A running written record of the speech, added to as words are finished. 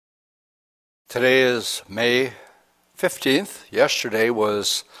Today is May 15th. Yesterday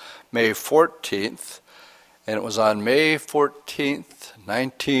was May 14th. And it was on May 14th,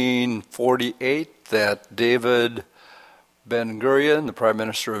 1948, that David Ben-Gurion, the Prime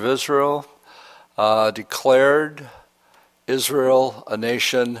Minister of Israel, declared Israel a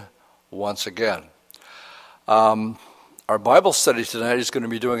nation once again. Our Bible study tonight is going to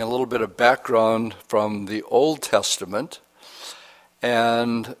be doing a little bit of background from the Old Testament,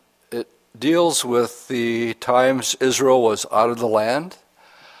 and it deals with the times Israel was out of the land.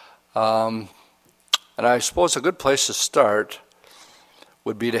 And I suppose a good place to start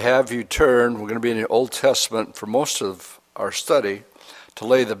would be to have you turn, we're going to be in the Old Testament for most of our study, to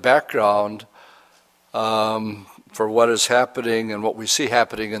lay the background for what is happening and what we see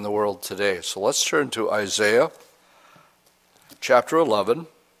happening in the world today. So let's turn to Isaiah chapter 11.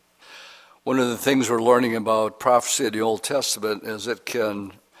 One of the things we're learning about prophecy in the Old Testament is it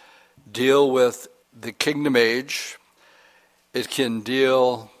can deal with the kingdom age. It can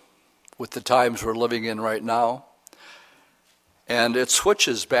deal with the times we're living in right now. And it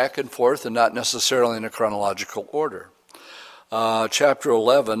switches back and forth and not necessarily in a chronological order. Chapter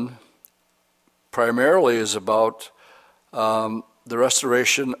 11 primarily is about the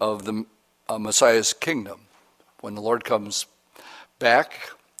restoration of the Messiah's kingdom. When the Lord comes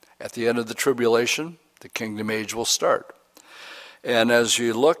back at the end of the tribulation, the kingdom age will start. And as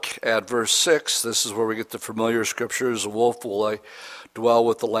you look at verse 6, this is where we get the familiar scriptures. The wolf will dwell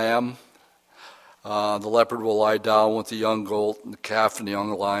with the lamb. The leopard will lie down with the young goat, and the calf and the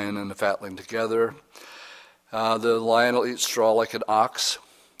young lion and the fatling together. The lion will eat straw like an ox.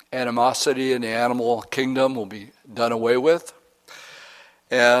 Animosity in the animal kingdom will be done away with.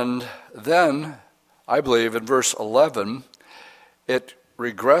 And then, I believe, in verse 11, it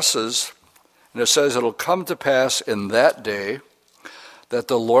regresses, and it says, "It'll come to pass in that day that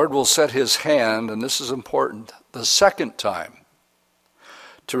the Lord will set his hand," and this is important, "the second time,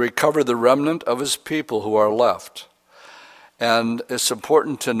 to recover the remnant of his people who are left." And it's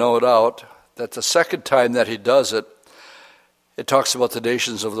important to note out that the second time that he does it, it talks about the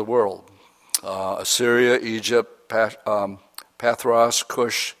nations of the world. Assyria, Egypt, Pathros,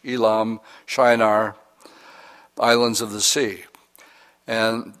 Cush, Elam, Shinar, islands of the sea.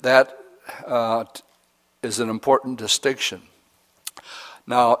 And that is an important distinction.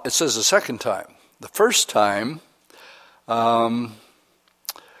 Now, it says the second time. The first time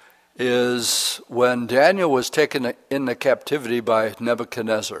is when Daniel was taken into captivity by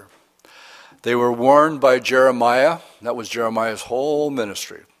Nebuchadnezzar. They were warned by Jeremiah. That was Jeremiah's whole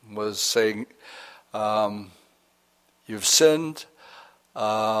ministry, was saying, you've sinned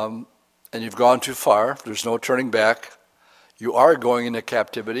and you've gone too far. There's no turning back. You are going into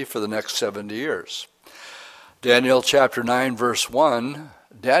captivity for the next 70 years. Daniel chapter 9, verse 1,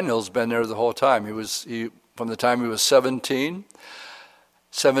 Daniel's been there the whole time. From the time he was 17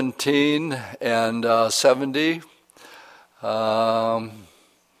 and 70,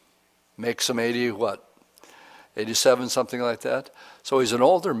 makes him 87, something like that. So he's an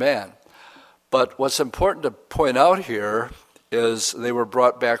older man. But what's important to point out here is they were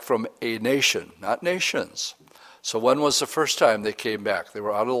brought back from a nation, not nations. So when was the first time they came back? They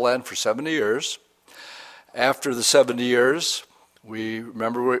were out of the land for 70 years. After the 70 years, we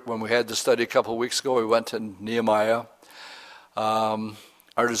remember when we had the study a couple of weeks ago, we went to Nehemiah.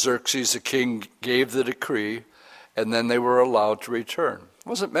 Artaxerxes, the king, gave the decree, and then they were allowed to return. It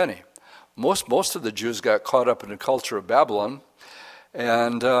wasn't many. Most of the Jews got caught up in the culture of Babylon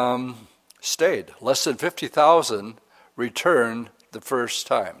and stayed. Less than 50,000 returned the first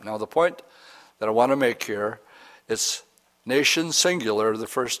time. Now the point that I want to make here, it's nation singular the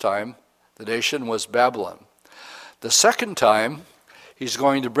first time. The nation was Babylon. The second time, he's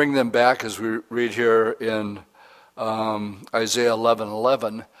going to bring them back, as we read here in Isaiah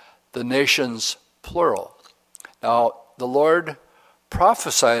 11:11, the nations plural. Now, the Lord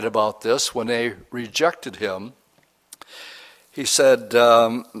prophesied about this when they rejected him. He said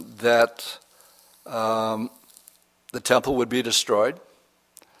that the temple would be destroyed.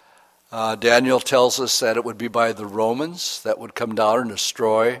 Daniel tells us that it would be by the Romans that would come down and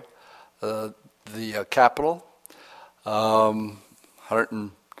destroy the capital.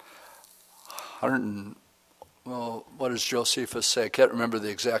 100 well, what does Josephus say? I can't remember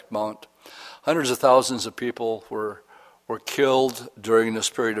the exact amount. Hundreds of thousands of people were killed during this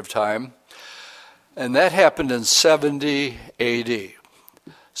period of time. And that happened in 70 AD.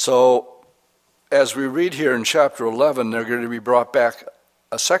 So as we read here in chapter 11, they're going to be brought back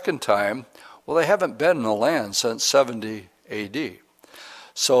a second time. Well, they haven't been in the land since 70 AD.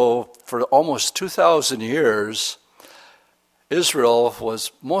 So for almost 2,000 years, Israel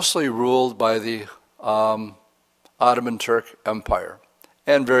was mostly ruled by the Ottoman Turk Empire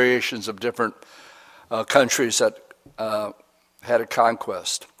and variations of different countries that had a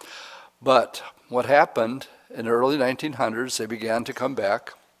conquest. But what happened in the early 1900s, they began to come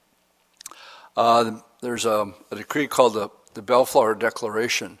back. There's a decree called the Balfour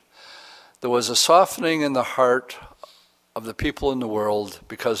Declaration. There was a softening in the heart of the people in the world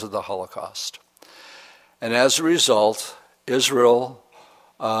because of the Holocaust. And as a result, Israel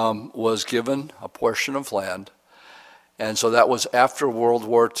was given a portion of land. And so that was after World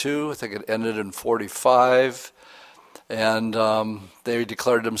War II. I think it ended in 1945. And they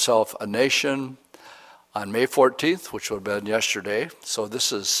declared themselves a nation on May 14th, which would have been yesterday. So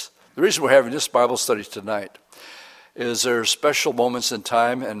this is the reason we're having this Bible study tonight. Is there special moments in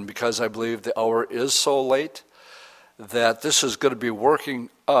time, and because I believe the hour is so late, that this is going to be working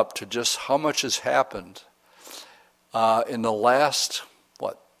up to just how much has happened in the last,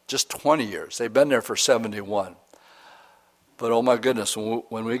 just 20 years. They've been there for 71. But oh my goodness,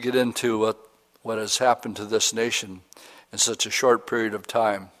 when we get into what has happened to this nation in such a short period of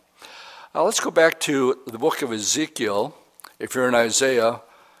time. Let's go back to the book of Ezekiel. If you're in Isaiah,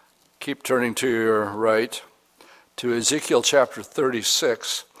 keep turning to your right to Ezekiel chapter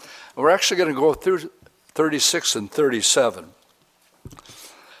 36. And we're actually going to go through 36 and 37.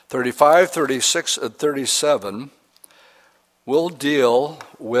 35, 36, and 37 will deal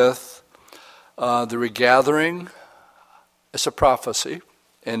with the regathering. It's a prophecy.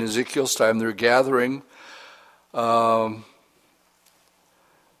 In Ezekiel's time, the regathering of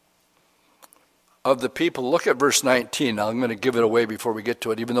the people. Look at verse 19. Now, I'm going to give it away before we get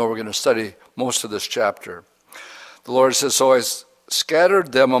to it, even though we're going to study most of this chapter. The Lord says, so I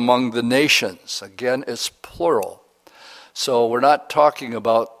scattered them among the nations. Again, it's plural. So we're not talking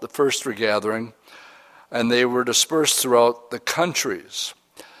about the first regathering. And they were dispersed throughout the countries.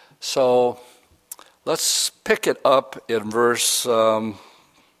 So let's pick it up in verse, I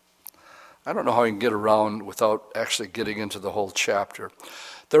don't know how you can get around without actually getting into the whole chapter.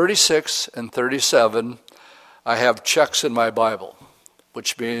 36 and 37, I have checks in my Bible,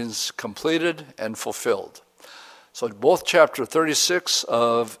 which means completed and fulfilled. So both chapter 36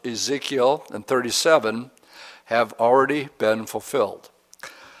 of Ezekiel and 37 have already been fulfilled.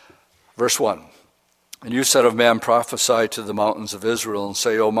 Verse 1, and you, son of man, prophesy to the mountains of Israel and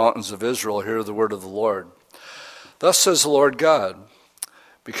say, O mountains of Israel, hear the word of the Lord. Thus says the Lord God,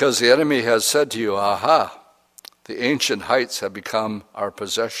 because the enemy has said to you, aha, the ancient heights have become our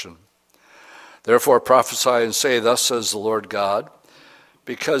possession. Therefore prophesy and say, thus says the Lord God,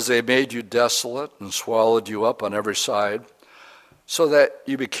 because they made you desolate and swallowed you up on every side, so that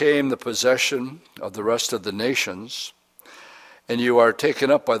you became the possession of the rest of the nations, and you are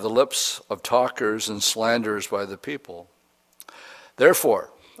taken up by the lips of talkers and slanderers by the people.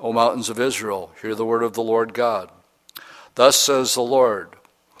 Therefore, O mountains of Israel, hear the word of the Lord God. Thus says the Lord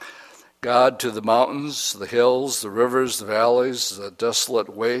God to the mountains, the hills, the rivers, the valleys, the desolate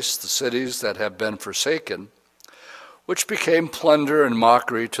wastes, the cities that have been forsaken, which became plunder and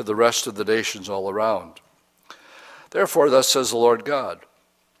mockery to the rest of the nations all around. Therefore, thus says the Lord God,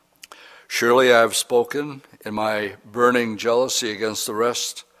 surely I have spoken in my burning jealousy against the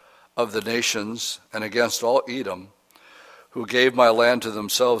rest of the nations and against all Edom, who gave my land to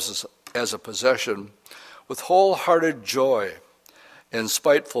themselves as a possession, with wholehearted joy and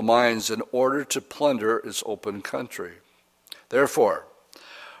spiteful minds in order to plunder its open country. Therefore,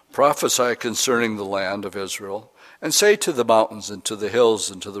 prophesy concerning the land of Israel, and say to the mountains and to the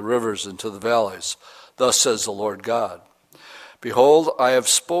hills and to the rivers and to the valleys, thus says the Lord God, behold, I have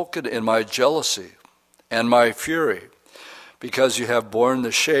spoken in my jealousy and my fury, because you have borne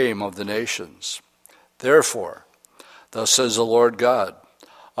the shame of the nations. Therefore, thus says the Lord God,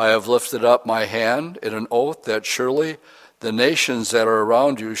 I have lifted up my hand in an oath that surely the nations that are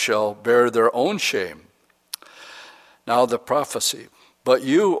around you shall bear their own shame. Now the prophecy, but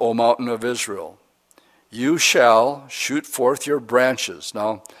you, O mountain of Israel, you shall shoot forth your branches.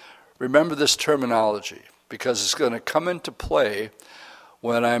 Now, remember this terminology, because it's going to come into play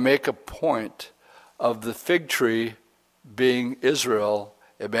when I make a point of the fig tree being Israel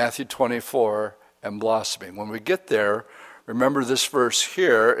in Matthew 24 and blossoming. When we get there, remember this verse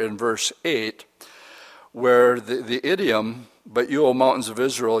here in verse 8, where the idiom, but you, O mountains of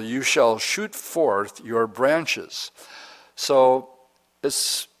Israel, you shall shoot forth your branches. So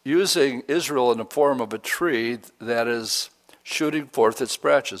it's using Israel in the form of a tree that is shooting forth its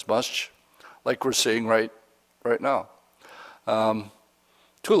branches, much like we're seeing right now.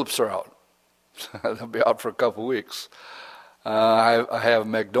 Tulips are out. They'll be out for a couple weeks. I have a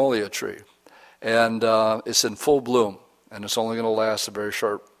magnolia tree, and it's in full bloom. and it's only going to last a very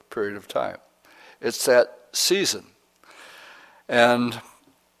short period of time. It's that season. And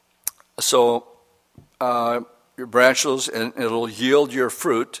so your branches, and it'll yield your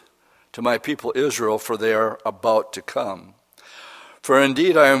fruit to my people Israel, for they are about to come. For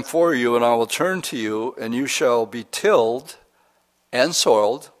indeed I am for you, and I will turn to you, and you shall be tilled and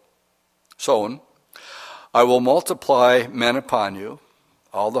sown. I will multiply men upon you,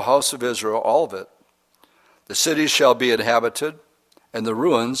 all the house of Israel, all of it. The cities shall be inhabited, and the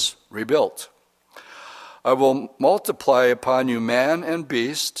ruins rebuilt. I will multiply upon you man and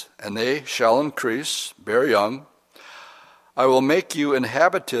beast, and they shall increase, bear young. I will make you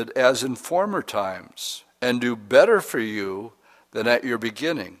inhabited as in former times, and do better for you than at your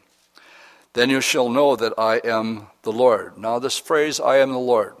beginning. Then you shall know that I am the Lord. Now this phrase, I am the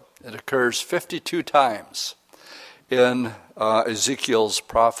Lord, it occurs 52 times in Ezekiel's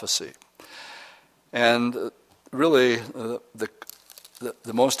prophecy. And really,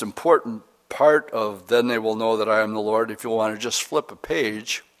 the most important part of then they will know that I am the Lord, if you want to just flip a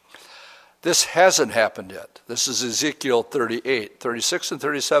page, this hasn't happened yet. This is Ezekiel 38. 36 and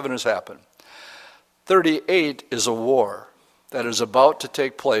 37 has happened. 38 is a war that is about to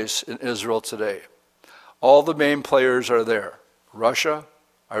take place in Israel today. All the main players are there: Russia,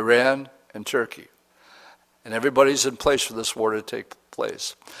 Iran, and Turkey. And everybody's in place for this war to take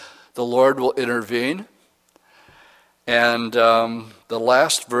place. The Lord will intervene. And the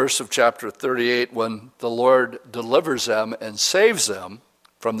last verse of chapter 38, when the Lord delivers them and saves them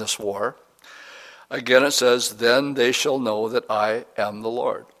from this war, again it says, then they shall know that I am the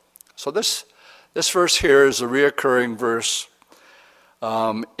Lord. So this verse here is a reoccurring verse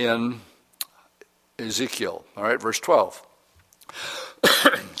in Ezekiel. All right, verse 12.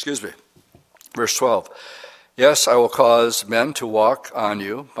 Excuse me. Verse 12. Yes, I will cause men to walk on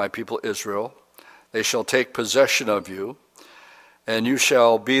you, my people Israel. They shall take possession of you, and you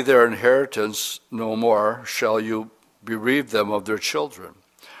shall be their inheritance. No more shall you bereave them of their children.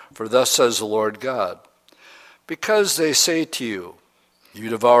 For thus says the Lord God, because they say to you, you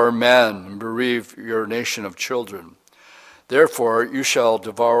devour men and bereave your nation of children. Therefore you shall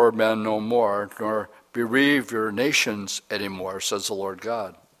devour men no more, nor bereave your nations any more, says the Lord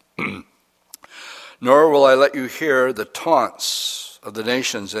God. Nor will I let you hear the taunts of the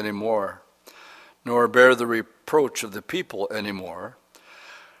nations any more, nor bear the reproach of the people any more,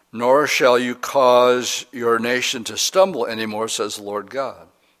 nor shall you cause your nation to stumble any more, says the Lord God.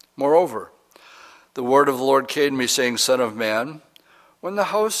 Moreover, the word of the Lord came to me, saying, Son of man, when the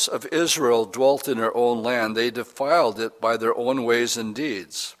house of Israel dwelt in their own land, they defiled it by their own ways and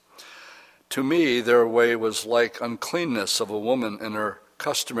deeds. To me, their way was like uncleanness of a woman in her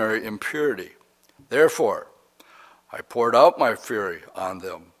customary impurity. Therefore, I poured out my fury on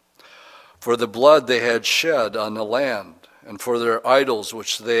them, for the blood they had shed on the land, and for their idols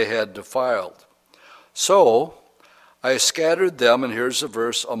which they had defiled. So I scattered them, and here's the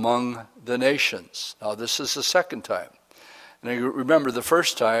verse, among the nations. Now this is the second time. And you remember the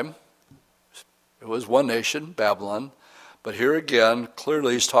first time, it was one nation, Babylon. But here again,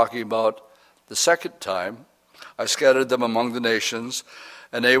 clearly he's talking about the second time. I scattered them among the nations,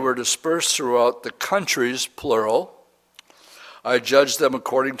 and they were dispersed throughout the countries, plural. I judged them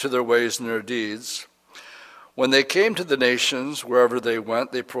according to their ways and their deeds. When they came to the nations, wherever they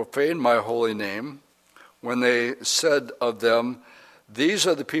went, they profaned my holy name. When they said of them, these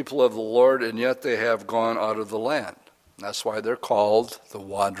are the people of the Lord, and yet they have gone out of the land. That's why they're called the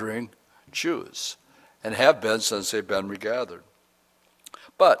wandering Jews, and have been since they've been regathered.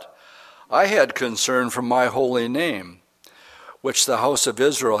 But I had concern for my holy name, which the house of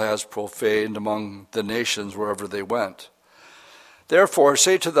Israel has profaned among the nations wherever they went. Therefore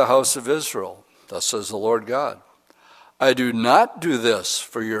say to the house of Israel, thus says the Lord God, I do not do this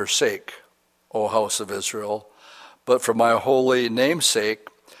for your sake, O house of Israel, but for my holy name's sake,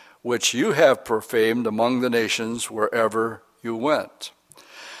 which you have profaned among the nations wherever you went.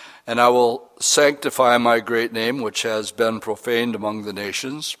 And I will sanctify my great name, which has been profaned among the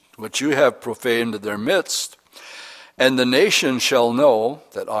nations, which you have profaned in their midst, and the nations shall know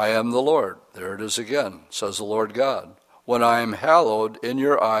that I am the Lord. There it is again, says the Lord God, when I am hallowed in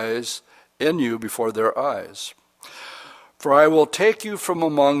your eyes, in you before their eyes. For I will take you from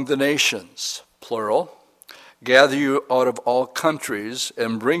among the nations, plural, gather you out of all countries,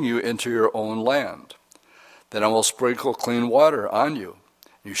 and bring you into your own land. Then I will sprinkle clean water on you.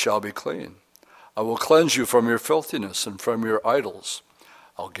 You shall be clean. I will cleanse you from your filthiness and from your idols.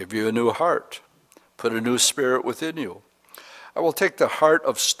 I'll give you a new heart, put a new spirit within you. I will take the heart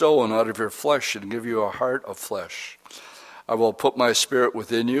of stone out of your flesh and give you a heart of flesh. I will put my spirit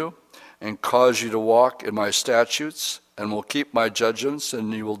within you and cause you to walk in my statutes and will keep my judgments,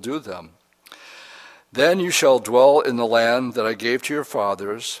 and you will do them. Then you shall dwell in the land that I gave to your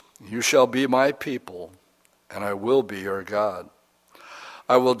fathers. You shall be my people, and I will be your God.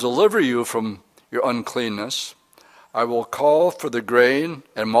 I will deliver you from your uncleanness. I will call for the grain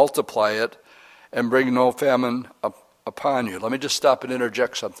and multiply it, and bring no famine upon you. Let me just stop and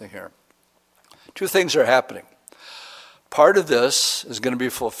interject something here. Two things are happening. Part of this is going to be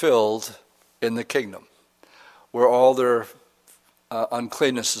fulfilled in the kingdom, where all their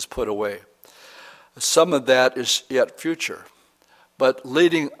uncleanness is put away. Some of that is yet future. But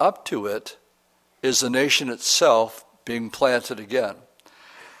leading up to it is the nation itself being planted again.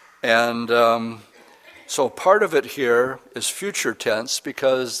 And so part of it here is future tense,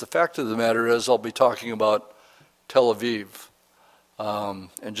 because the fact of the matter is I'll be talking about Tel Aviv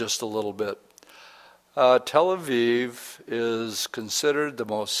in just a little bit. Tel Aviv is considered the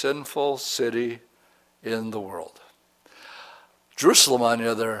most sinful city in the world. Jerusalem, on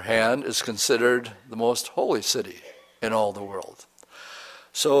the other hand, is considered the most holy city in all the world.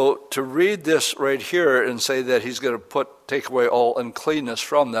 So to read this right here and say that he's going to take away all uncleanness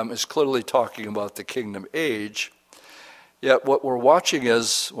from them is clearly talking about the kingdom age. Yet what we're watching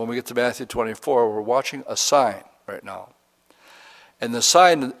is, when we get to Matthew 24, we're watching a sign right now. And the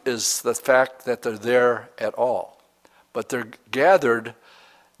sign is the fact that they're there at all. But they're gathered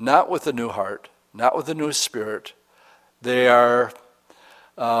not with a new heart, not with a new spirit. They are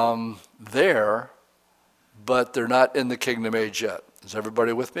there, but they're not in the kingdom age yet. Is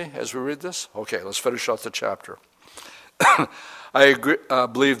everybody with me as we read this? Okay, let's finish out the chapter. I agree,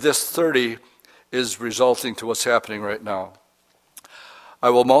 believe this 30 is resulting to what's happening right now. I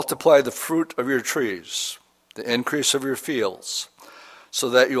will multiply the fruit of your trees, the increase of your fields, so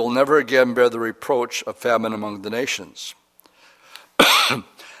that you will never again bear the reproach of famine among the nations.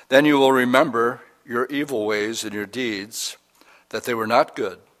 Then you will remember your evil ways and your deeds, that they were not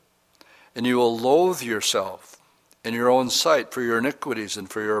good, and you will loathe yourself in your own sight for your iniquities and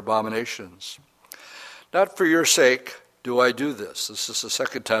for your abominations. Not for your sake do I do this. This is the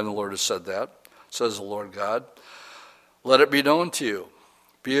second time the Lord has said that, says the Lord God. Let it be known to you.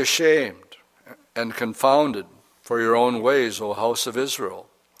 Be ashamed and confounded for your own ways, O house of Israel.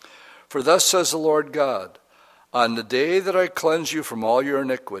 For thus says the Lord God, on the day that I cleanse you from all your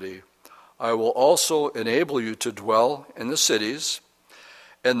iniquity, I will also enable you to dwell in the cities,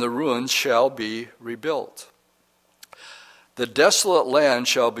 and the ruins shall be rebuilt. The desolate land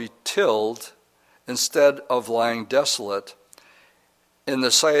shall be tilled instead of lying desolate in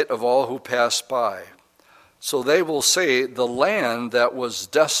the sight of all who pass by. So they will say, the land that was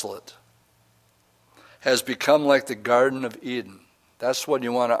desolate has become like the Garden of Eden. That's what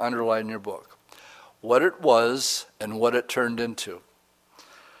you want to underline in your book. What it was and what it turned into.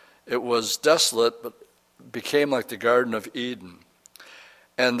 It was desolate, but became like the Garden of Eden.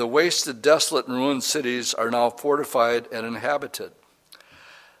 And the wasted, desolate, and ruined cities are now fortified and inhabited.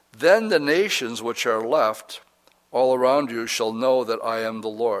 Then the nations which are left all around you shall know that I am the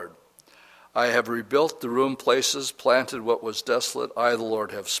Lord. I have rebuilt the ruined places, planted what was desolate. I, the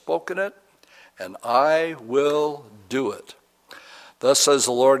Lord, have spoken it, and I will do it. Thus says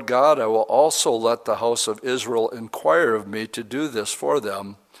the Lord God, I will also let the house of Israel inquire of me to do this for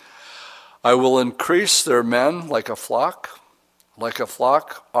them. I will increase their men like a flock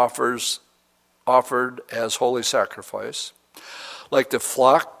offered as holy sacrifice, like the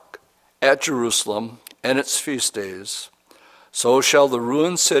flock at Jerusalem and its feast days. So shall the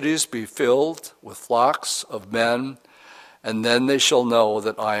ruined cities be filled with flocks of men, and then they shall know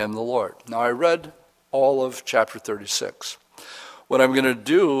that I am the Lord. Now I read all of chapter 36. What I'm going to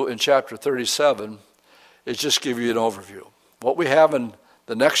do in chapter 37 is just give you an overview. What we have in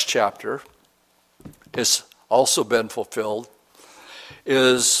the next chapter has also been fulfilled,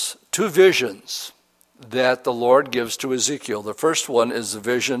 is two visions that the Lord gives to Ezekiel. The first one is the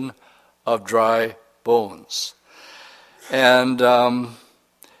vision of dry bones. And the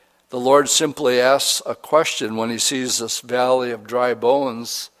Lord simply asks a question when he sees this valley of dry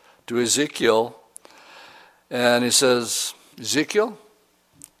bones to Ezekiel. And he says, Ezekiel,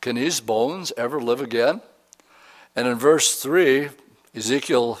 can these bones ever live again? And in verse 3,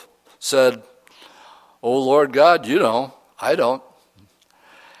 Ezekiel said, Oh Lord God, you know, I don't.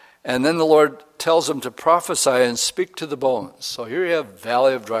 And then the Lord tells him to prophesy and speak to the bones. So here you have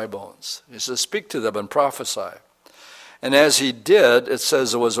valley of dry bones. He says, speak to them and prophesy. And as he did, it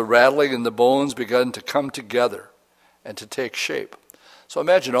says there was a rattling and the bones began to come together and to take shape. So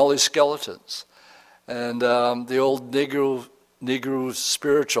imagine all these skeletons. And the old Negro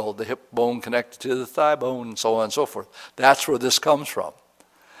spiritual, the hip bone connected to the thigh bone, and so on and so forth. That's where this comes from.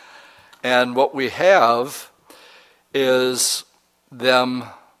 And what we have is them,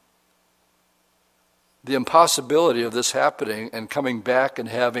 the impossibility of this happening and coming back and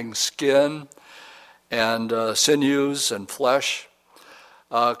having skin and sinews and flesh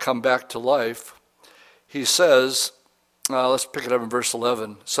come back to life. He says, let's pick it up in verse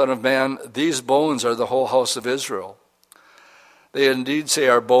 11, Son of man, these bones are the whole house of Israel. They indeed say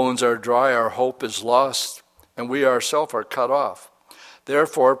our bones are dry, our hope is lost, and we ourselves are cut off.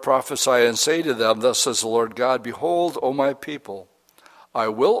 Therefore prophesy and say to them, Thus says the Lord God, Behold, O my people, I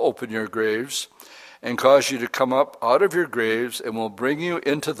will open your graves and cause you to come up out of your graves and will bring you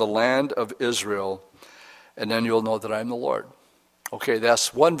into the land of Israel, and then you'll know that I'm the Lord. Okay,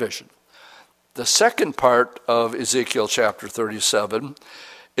 that's one vision. The second part of Ezekiel chapter 37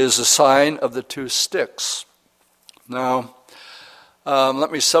 is the sign of the two sticks. Now,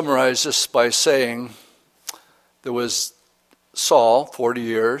 let me summarize this by saying there was Saul, 40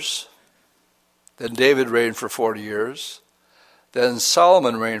 years, then David reigned for 40 years, then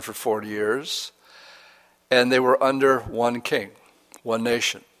Solomon reigned for 40 years, and they were under one king, one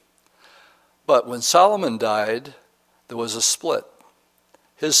nation. But when Solomon died, there was a split.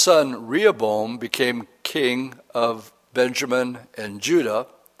 His son Rehoboam became king of Benjamin and Judah,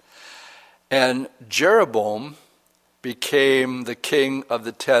 and Jeroboam became the king of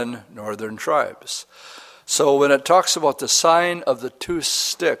the 10 northern tribes. So when it talks about the sign of the two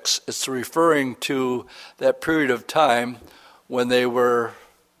sticks, it's referring to that period of time when they were,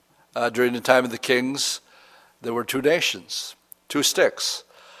 during the time of the kings, there were two nations, two sticks.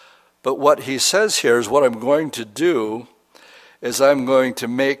 But what he says here is what I'm going to do is I'm going to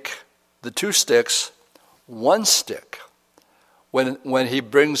make the two sticks one stick when he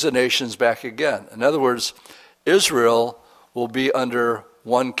brings the nations back again. In other words, Israel will be under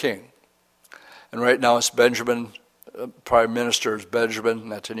one king. And right now it's Benjamin, Prime Minister is Benjamin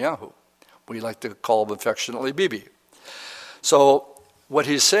Netanyahu. We like to call him affectionately Bibi. So what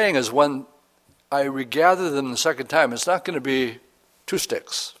he's saying is when I regather them the second time, it's not going to be two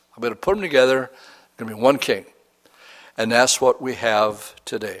sticks. I'm going to put them together, it's going to be one king. And that's what we have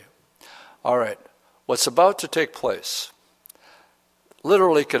today. All right, what's about to take place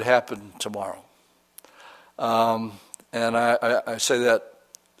literally could happen tomorrow. And I say that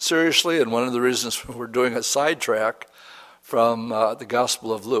seriously, and one of the reasons we're doing a sidetrack from the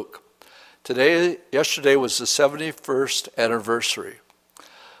Gospel of Luke. Yesterday was the 71st anniversary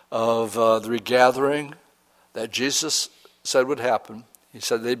of the regathering that Jesus said would happen. He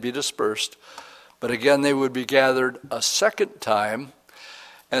said they'd be dispersed, but again they would be gathered a second time.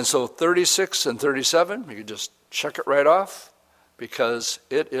 And so 36 and 37, you can just check it right off because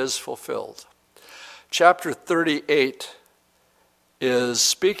it is fulfilled. Chapter 38 is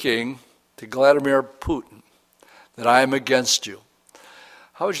speaking to Vladimir Putin that I am against you.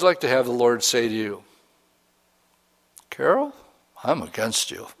 How would you like to have the Lord say to you, Carol, I'm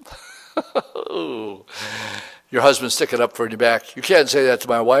against you. Your husband's sticking up for your back. You can't say that to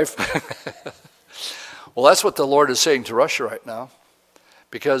my wife. Well, that's what the Lord is saying to Russia right now,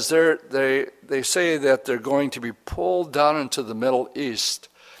 because they say that they're going to be pulled down into the Middle East.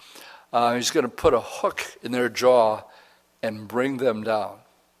 He's going to put a hook in their jaw and bring them down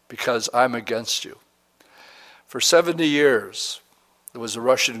because I'm against you. For 70 years, there was the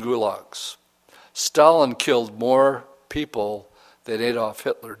Russian gulags. Stalin killed more people than Adolf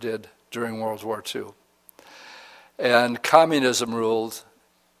Hitler did during World War II. And communism ruled,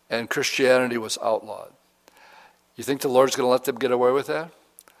 and Christianity was outlawed. You think the Lord's going to let them get away with that?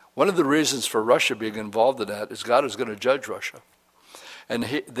 One of the reasons for Russia being involved in that is God is going to judge Russia. And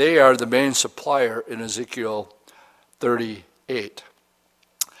they are the main supplier in Ezekiel 38.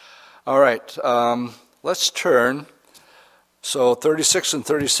 All right, let's turn. So 36 and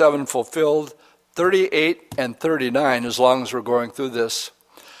 37 fulfilled, 38 and 39, as long as we're going through this.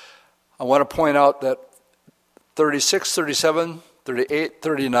 I want to point out that 36, 37, 38,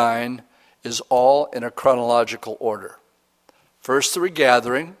 39 is all in a chronological order. First, the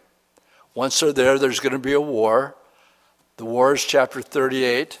regathering. Once they're there, there's going to be a war. The war is chapter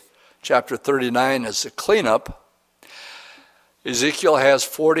 38. Chapter 39 is the cleanup. Ezekiel has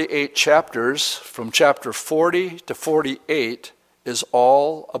 48 chapters. From chapter 40 to 48 is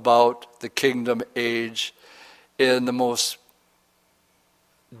all about the kingdom age in the most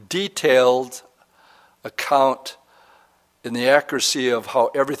detailed account in the accuracy of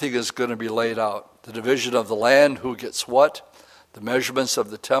how everything is going to be laid out. The division of the land, who gets what, the measurements of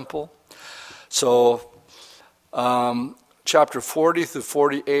the temple. So chapter 40 through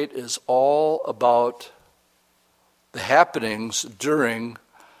 48 is all about the happenings during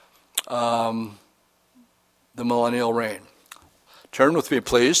the millennial reign. Turn with me,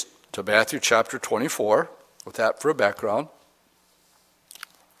 please, to Matthew chapter 24. with that for a background.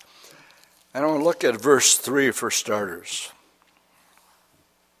 And I want to look at verse 3 for starters.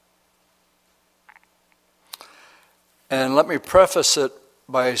 And let me preface it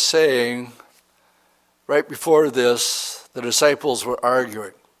by saying, right before this, the disciples were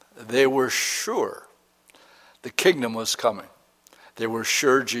arguing. They were sure the kingdom was coming. They were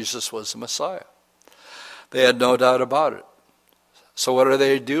sure Jesus was the Messiah. They had no doubt about it. So what are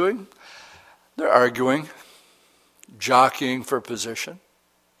they doing? They're arguing, jockeying for position.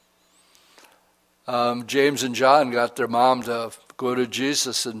 James and John got their mom to go to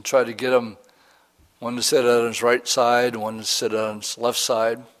Jesus and try to get him, one to sit on his right side, one to sit on his left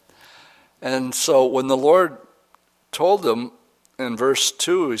side. And so when the Lord told them in verse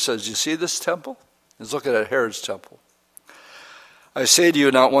 2, he says, you see this temple? He's looking at Herod's temple. I say to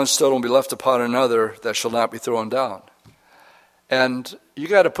you, not one stone will be left upon another that shall not be thrown down. And you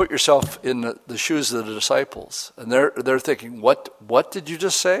got to put yourself in the shoes of the disciples. And they're thinking, what did you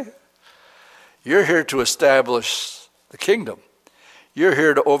just say? You're here to establish the kingdom. You're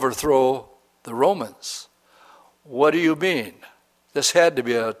here to overthrow the Romans. What do you mean? This had to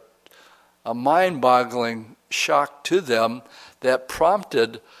be a mind-boggling shock to them that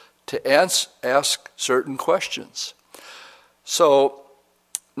prompted to ask certain questions. So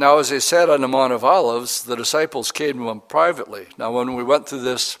now as they sat on the Mount of Olives, the disciples came to him privately. Now when we went through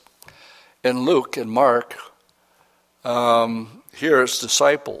this in Luke and Mark, here it's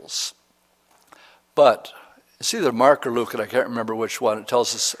disciples. But it's either Mark or Luke, and I can't remember which one. It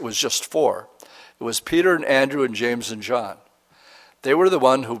tells us it was just 4. It was Peter and Andrew and James and John. They were the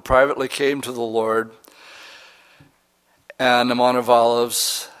one who privately came to the Lord and the Mount of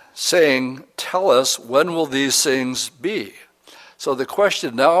Olives, saying, tell us, when will these things be? So the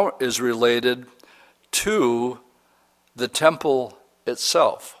question now is related to the temple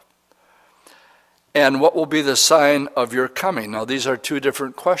itself. And what will be the sign of your coming? Now these are 2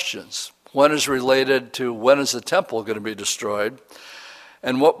 different questions. One is related to when is the temple going to be destroyed?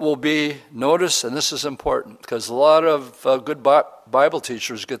 And what will be, notice, and this is important, because a lot of good Bible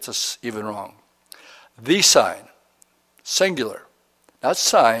teachers get this even wrong. The sign, singular, not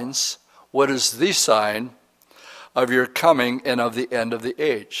signs. What is the sign of your coming and of the end of the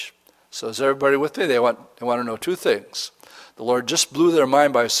age? So is everybody with me? They want to know 2 things. The Lord just blew their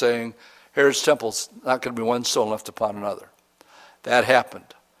mind by saying, Herod's temple's not going to be one stone left upon another. That happened.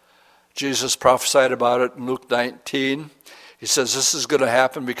 Jesus prophesied about it in Luke 19. He says, this is going to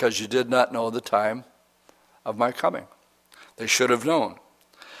happen because you did not know the time of my coming. They should have known.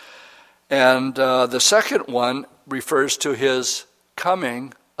 And the second one refers to his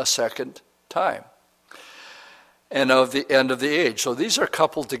coming a second time and of the end of the age. So these are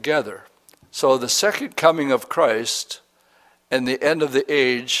coupled together. So the second coming of Christ and the end of the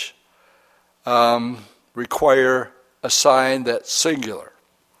age require a sign that's singular.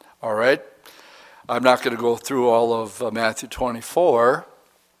 All right? I'm not going to go through all of Matthew 24,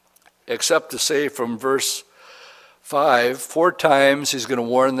 except to say from verse 5, 4 times he's going to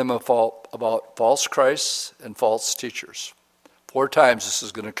warn them about false Christs and false teachers. 4 times this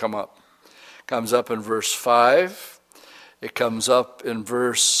is going to come up. It comes up in verse 5. It comes up in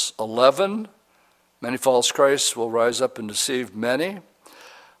verse 11. Many false Christs will rise up and deceive many.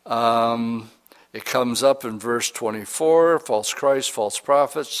 It comes up in verse 24, false Christs, false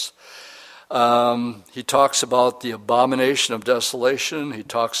prophets. He talks about the abomination of desolation. He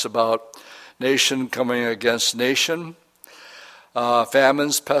talks about nation coming against nation,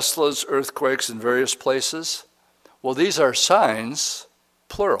 famines, pestilence, earthquakes in various places. Well, these are signs,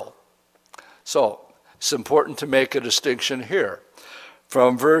 plural. So it's important to make a distinction here.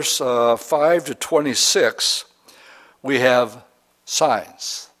 From verse 5 to 26, we have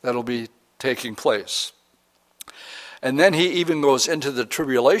signs that'll be taking place. And then he even goes into the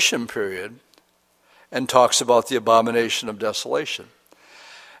tribulation period and talks about the abomination of desolation.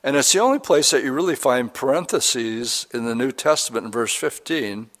 And it's the only place that you really find parentheses in the New Testament in verse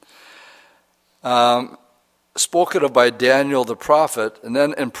 15, spoken of by Daniel the prophet, and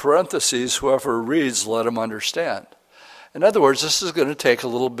then in parentheses, whoever reads, let him understand. In other words, this is going to take a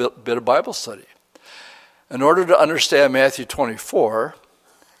little bit of Bible study. In order to understand Matthew 24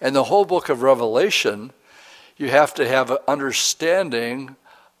 and the whole book of Revelation, you have to have an understanding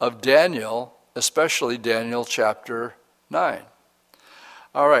of Daniel, especially Daniel chapter 9.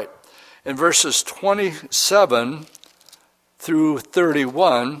 All right, in verses 27 through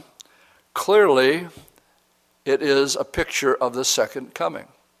 31, clearly it is a picture of the second coming.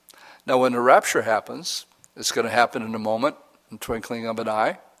 Now when the rapture happens, it's going to happen in a moment, in the twinkling of an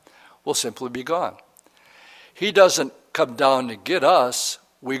eye, we'll simply be gone. He doesn't come down to get us,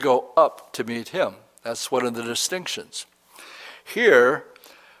 we go up to meet him. That's one of the distinctions. Here,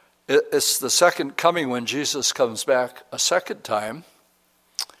 it's the second coming when Jesus comes back a second time.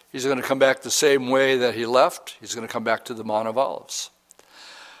 He's going to come back the same way that he left. He's going to come back to the Mount of Olives.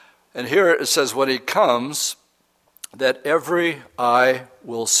 And here it says, when he comes, that every eye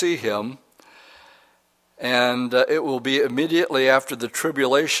will see him, and it will be immediately after the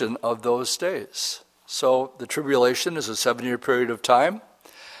tribulation of those days. So the tribulation is a 7-year period of time.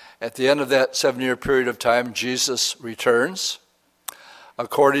 At the end of that 7-year period of time, Jesus returns.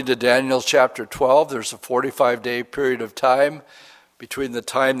 According to Daniel chapter 12, there's a 45-day period of time between the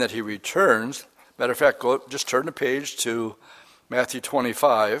time that he returns. Matter of fact, just turn the page to Matthew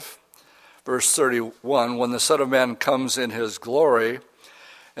 25, verse 31. When the Son of Man comes in his glory,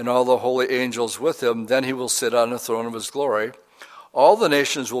 and all the holy angels with him, then he will sit on the throne of his glory. All the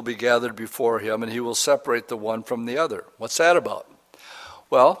nations will be gathered before him, and he will separate the one from the other. What's that about?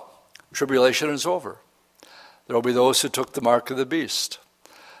 Well, tribulation is over. There will be those who took the mark of the beast.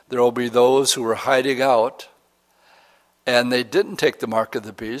 There will be those who were hiding out, and they didn't take the mark of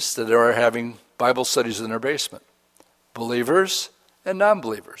the beast, that they are having Bible studies in their basement. Believers and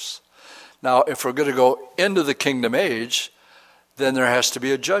non-believers. Now, if we're going to go into the kingdom age, then there has to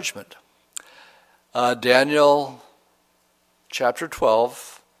be a judgment. Daniel chapter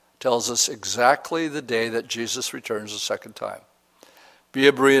 12 tells us exactly the day that Jesus returns the second time. Be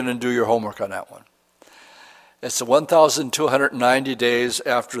a Berean and do your homework on that one. It's the 1,290 days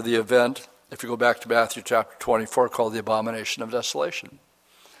after the event, if you go back to Matthew chapter 24, called the Abomination of Desolation.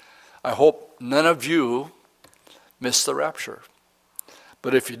 I hope none of you miss the rapture.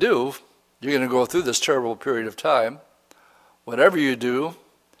 But if you do, you're going to go through this terrible period of time. Whatever you do,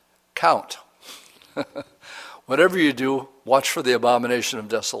 count. Whatever you do, watch for the abomination of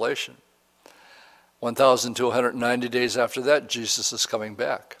desolation. 1,290 days after that, Jesus is coming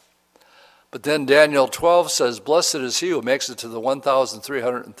back. But then Daniel 12 says, blessed is he who makes it to the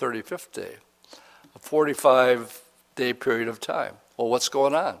 1,335th day, a 45-day period of time. Well, what's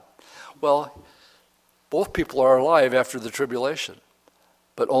going on? Well, both people are alive after the tribulation,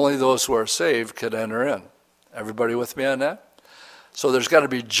 but only those who are saved can enter in. Everybody with me on that? So there's got to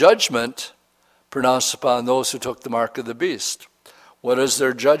be judgment pronounced upon those who took the mark of the beast. What is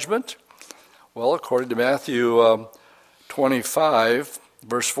their judgment? Well, according to Matthew 25,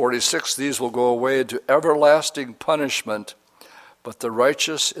 verse 46, these will go away into everlasting punishment, but the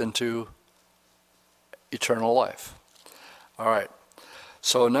righteous into eternal life. All right.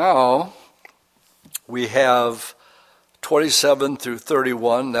 So now we have 27 through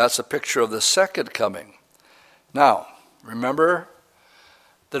 31. That's a picture of the second coming. Now, remember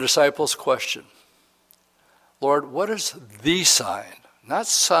the disciples' question. Lord, what is the sign? Not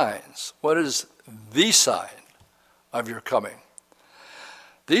signs. What is the sign of your coming?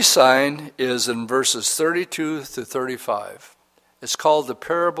 The sign is in verses 32 to 35. It's called the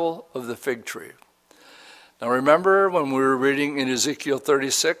parable of the fig tree. Now remember when we were reading in Ezekiel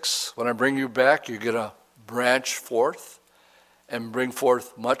 36, when I bring you back, you're going to branch forth and bring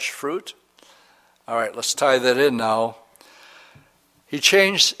forth much fruit. All right, let's tie that in now.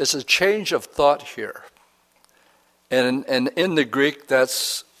 It's a change of thought here. And in the Greek,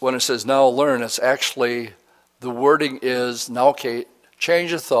 that's when it says now learn, it's actually, the wording is, now okay,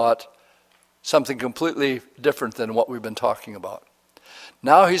 change of thought, something completely different than what we've been talking about.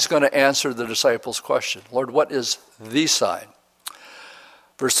 Now he's going to answer the disciples' question. Lord, what is the sign?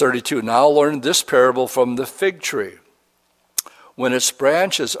 Verse 32, now learn this parable from the fig tree. When its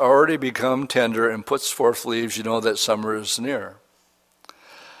branch has already become tender and puts forth leaves, you know that summer is near.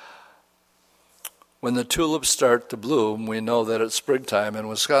 When the tulips start to bloom, we know that it's springtime in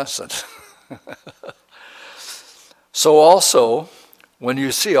Wisconsin. So also, when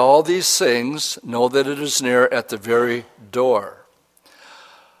you see all these things, know that it is near at the very door.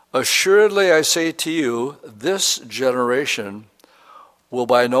 Assuredly, I say to you, this generation will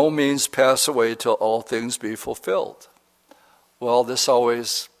by no means pass away till all things be fulfilled. Well, this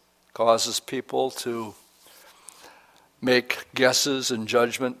always causes people to make guesses and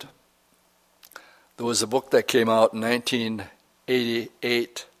judgment. There was a book that came out in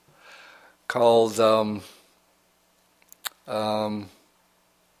 1988 called,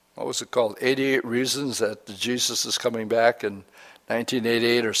 what was it called? 88 Reasons That Jesus is Coming Back in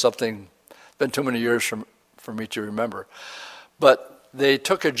 1988 or something. It's been too many years for me to remember. But they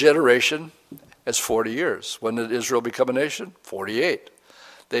took a generation as 40 years. When did Israel become a nation? 48.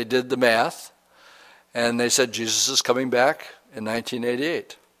 They did the math, and they said Jesus is coming back in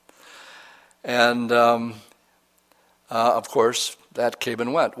 1988. And, of course, that came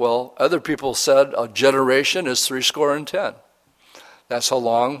and went. Well, other people said a generation is 70. That's how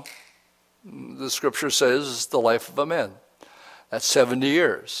long the scripture says is the life of a man. That's 70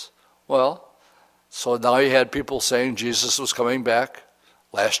 years. Well, so now you had people saying Jesus was coming back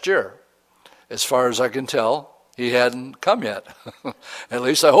last year. As far as I can tell, he hadn't come yet. At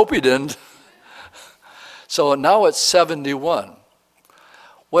least I hope he didn't. So now it's 71.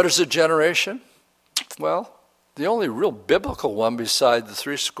 What is a generation? Well, the only real biblical one beside the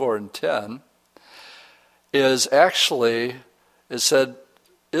 70 is actually, it said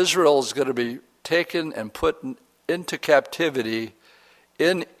Israel is going to be taken and put into captivity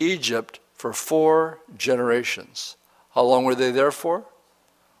in Egypt for 4 generations. How long were they there for?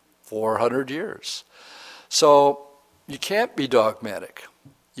 400 years. So you can't be dogmatic.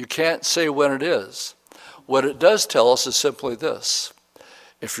 You can't say when it is. What it does tell us is simply this.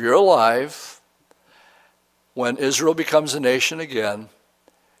 If you're alive, when Israel becomes a nation again,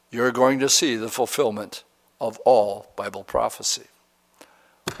 you're going to see the fulfillment of all Bible prophecy.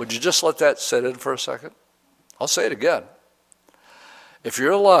 Would you just let that sit in for a second? I'll say it again. If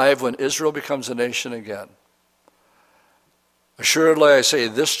you're alive when Israel becomes a nation again, assuredly I say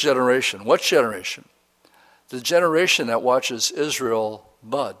this generation. What generation? The generation that watches Israel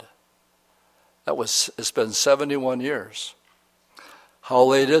bud. It's been 71 years. How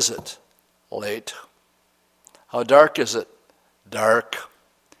late is it? Late. How dark is it? Dark.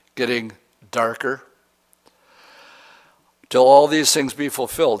 Getting darker. Till all these things be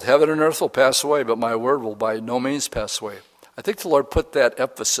fulfilled. Heaven and earth will pass away, but my word will by no means pass away. I think the Lord put that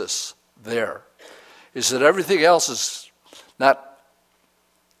emphasis there. He said everything else is not,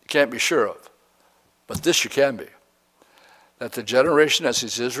 you can't be sure of. But this you can be. That the generation that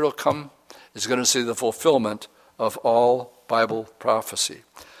sees Israel come is going to see the fulfillment of all Bible prophecy.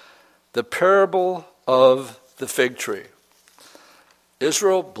 The parable of the fig tree.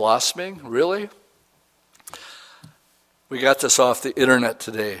 Israel blossoming, really? We got this off the internet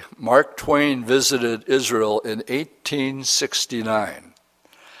today. Mark Twain visited Israel in 1869.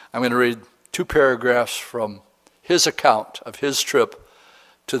 I'm going to read 2 paragraphs from his account of his trip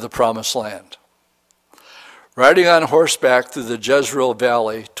to the Promised Land. Riding on horseback through the Jezreel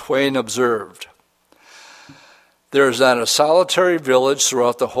Valley, Twain observed, "There is not a solitary village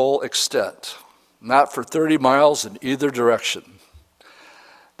throughout the whole extent, not for 30 miles in either direction.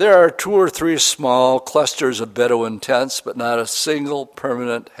 There are 2 or 3 small clusters of Bedouin tents, but not a single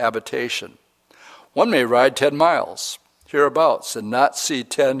permanent habitation. One may ride 10 miles hereabouts and not see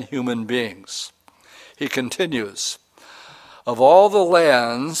 10 human beings." He continues, "Of all the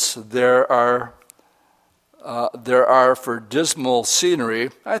lands there are for dismal scenery,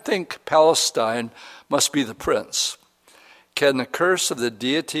 I think Palestine must be the prince. Can the curse of the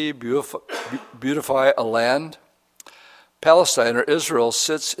deity beautify a land? Palestine, or Israel,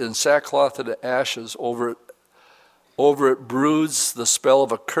 sits in sackcloth and ashes. Over it broods the spell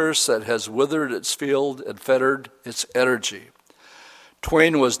of a curse that has withered its field and fettered its energy."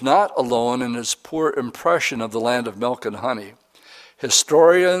 Twain was not alone in his poor impression of the land of milk and honey.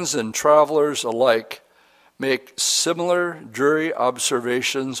 Historians and travelers alike make similar dreary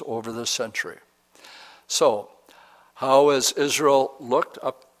observations over the century. So, how has Israel looked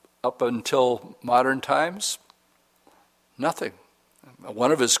up until modern times? Nothing.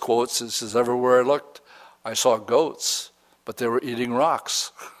 One of his quotes is, "Everywhere I looked, I saw goats, but they were eating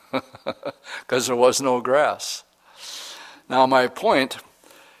rocks because there was no grass." Now, my point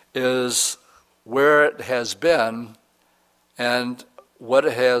is where it has been and what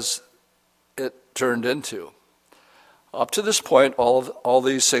it turned into. Up to this point, all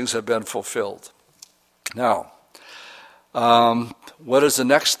these things have been fulfilled. Now, what is the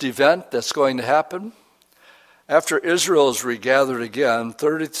next event that's going to happen? After Israel is regathered again,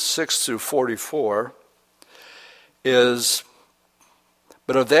 36 through 44 is,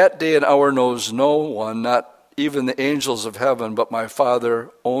 "But of that day and hour knows no one, not even the angels of heaven, but my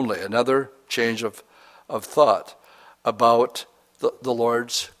Father only." Another change of thought about the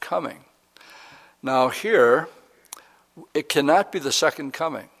Lord's coming. Now here, it cannot be the second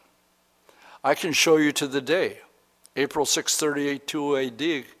coming. I can show you to the day, April 632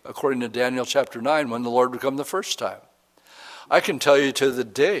 AD, according to Daniel chapter 9, when the Lord would come the first time. I can tell you to the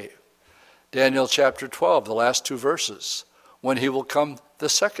day, Daniel chapter 12, the last 2 verses, when he will come the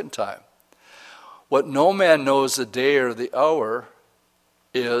second time. What no man knows the day or the hour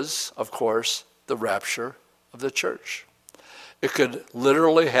is, of course, the rapture of the church. It could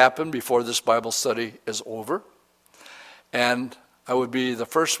literally happen before this Bible study is over. And I would be the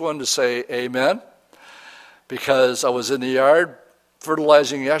first one to say amen, because I was in the yard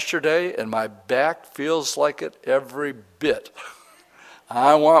fertilizing yesterday and my back feels like it every bit.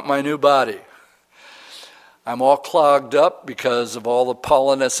 I want my new body. I'm all clogged up because of all the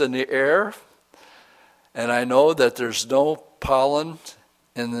pollen that's in the air. And I know that there's no pollen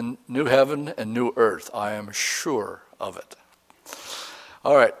in the new heaven and new earth. I am sure of it.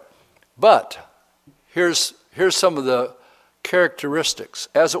 All right. But here's some of the characteristics,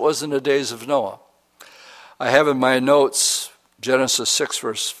 as it was in the days of Noah. I have in my notes Genesis 6,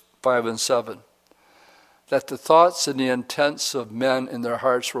 verse 5 and 7, that the thoughts and the intents of men in their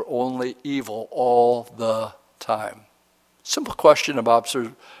hearts were only evil all the time. Simple question of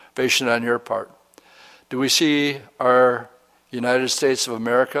observation on your part. Do we see our United States of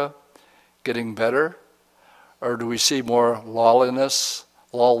America getting better? Or do we see more lawlessness,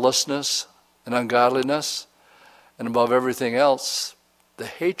 and ungodliness? And above everything else, the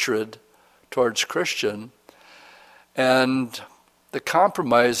hatred towards Christian and the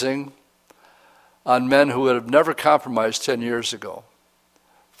compromising on men who would have never compromised 10 years ago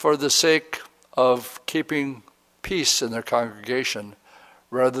for the sake of keeping peace in their congregation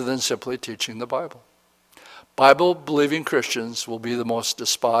rather than simply teaching the Bible. Bible-believing Christians will be the most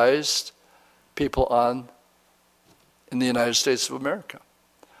despised people in the United States of America.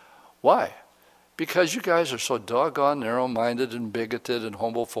 Why? Because you guys are so doggone narrow-minded and bigoted and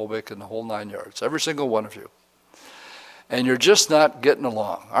homophobic and the whole 9 yards. Every single one of you. And you're just not getting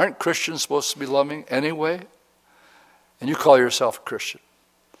along. Aren't Christians supposed to be loving anyway? And you call yourself a Christian.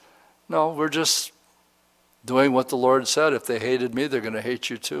 No, we're just doing what the Lord said. If they hated me, they're going to hate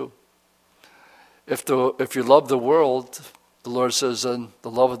you too. If you love the world, the Lord says, then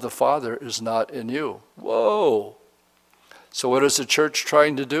the love of the Father is not in you. Whoa! So what is the church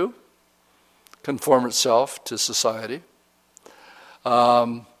trying to do? Conform itself to society.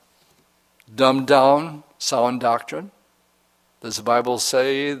 Dumb down sound doctrine. Does the Bible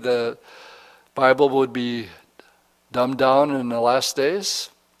say the Bible would be dumbed down in the last days?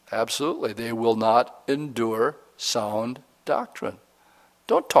 Absolutely. They will not endure sound doctrine.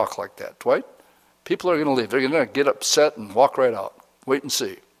 Don't talk like that, Dwight. People are going to leave. They're going to get upset and walk right out. Wait and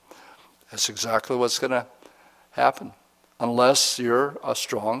see. That's exactly what's going to happen. Unless you're a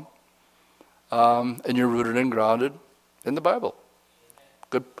strong and you're rooted and grounded in the Bible.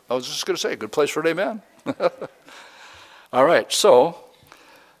 Good. I was just going to say, good place for an amen. All right, so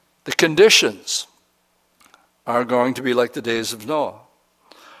the conditions are going to be like the days of Noah.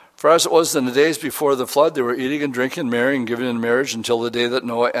 For as it was in the days before the flood, they were eating and drinking, marrying, giving in marriage until the day that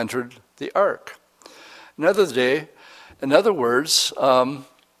Noah entered the ark. In other words, there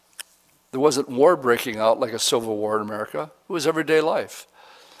wasn't war breaking out like a civil war in America. It was everyday life.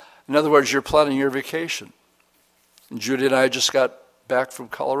 In other words, you're planning your vacation. And Judy and I just got back from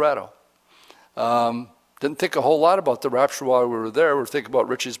Colorado. Didn't think a whole lot about the rapture while we were there. We were thinking about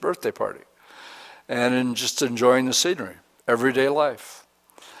Richie's birthday party. And just enjoying the scenery. Everyday life.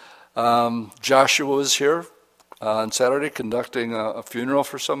 Joshua was here on Saturday conducting a funeral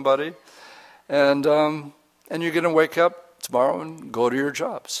for somebody. And you're going to wake up tomorrow and go to your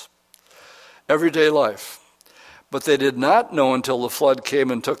jobs. Everyday life. But they did not know until the flood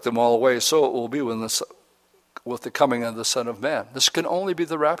came and took them all away. So it will be with the coming of the Son of Man. This can only be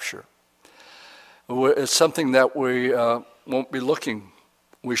the rapture. It's something that we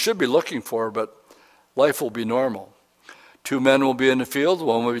should be looking for, but life will be normal. 2 men will be in the field,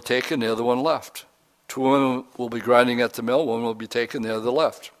 one will be taken, the other one left. 2 women will be grinding at the mill, one will be taken, the other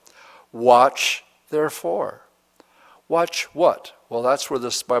left. Watch, therefore. Watch what? Well, that's where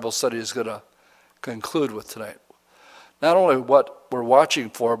this Bible study is going to conclude with tonight. Not only what we're watching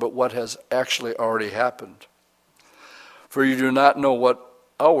for, but what has actually already happened. For you do not know what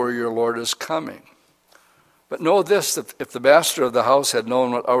hour your Lord is coming. But know this, that if the master of the house had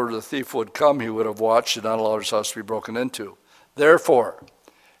known what hour the thief would come, he would have watched and not allowed his house to be broken into. Therefore,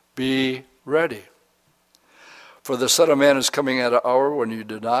 be ready. For the Son of Man is coming at an hour when you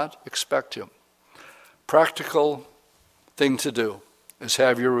do not expect him. Practical thing to do is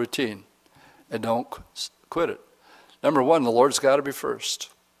have your routine and don't quit it. Number 1, the Lord's got to be first.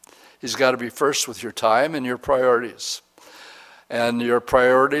 He's got to be first with your time and your priorities. And your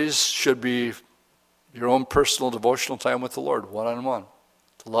priorities should be your own personal devotional time with the Lord, one-on-one.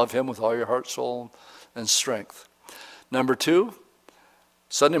 To love him with all your heart, soul, and strength. Number 2,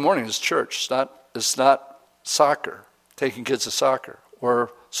 Sunday morning is church. It's not soccer, taking kids to soccer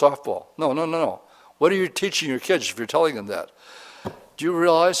or softball. No. What are you teaching your kids if you're telling them that? Do you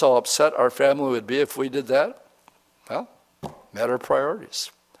realize how upset our family would be if we did that? Well, matter of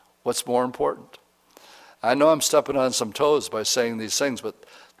priorities. What's more important? I know I'm stepping on some toes by saying these things, but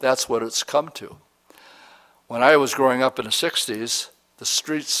that's what it's come to. When I was growing up in the 60s, the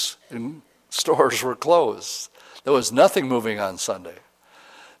streets stores were closed. There was nothing moving on Sunday.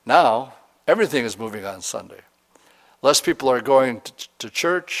 Now, Everything is moving on Sunday. Less people are going to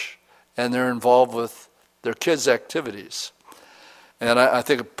church, and they're involved with their kids' activities. And I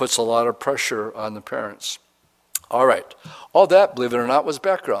think it puts a lot of pressure on the parents. All right. All that, believe it or not, was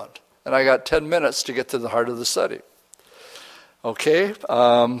background. And I got 10 minutes to get to the heart of the study. Okay.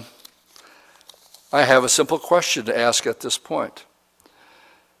 I have a simple question to ask at this point.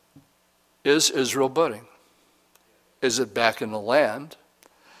 Is Israel budding? Is it back in the land?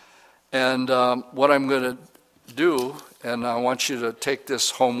 And what I'm going to do, and I want you to take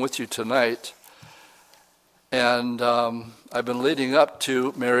this home with you tonight, and I've been leading up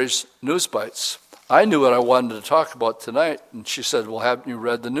to Mary's News Bites. I knew what I wanted to talk about tonight, and she said, well, haven't you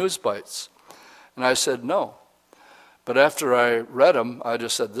read the News Bites? And I said, no. But after I read them, I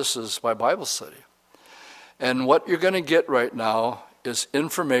just said, this is my Bible study. And what you're going to get right now is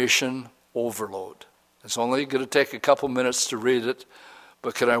information overload. It's only going to take a couple minutes to read it,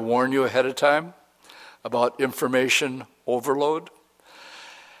 but can I warn you ahead of time about information overload?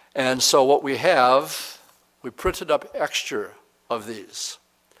 And so what we have, we printed up extra of these.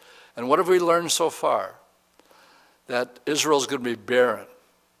 And what have we learned so far? That Israel's going to be barren,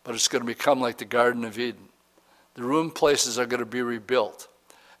 but it's going to become like the Garden of Eden. The ruined places are going to be rebuilt,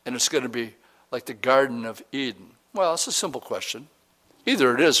 and it's going to be like the Garden of Eden. Well, it's a simple question.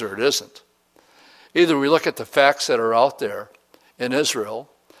 Either it is or it isn't. Either we look at the facts that are out there in Israel,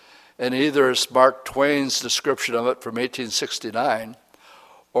 and either it's Mark Twain's description of it from 1869,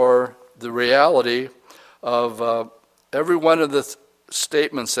 or the reality of every one of the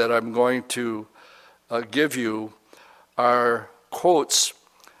statements that I'm going to give you are quotes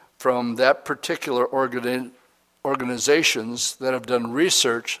from that particular organizations that have done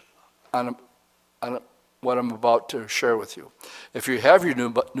research on what I'm about to share with you. If you have your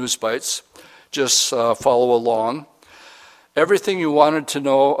News Bites, just follow along. Everything you wanted to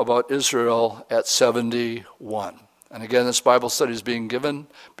know about Israel at 71. And again, this Bible study is being given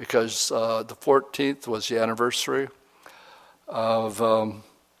because the 14th was the anniversary of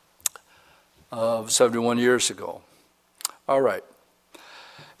 71 years ago. All right.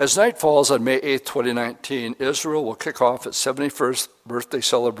 As night falls on May 8th, 2019, Israel will kick off its 71st birthday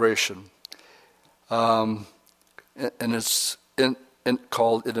celebration. And it's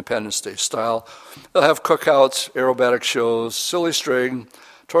called Independence Day style. They'll have cookouts, aerobatic shows, silly string,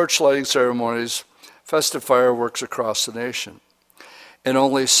 torch lighting ceremonies, festive fireworks across the nation. In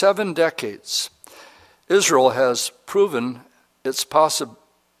only 7 decades, Israel has proven it's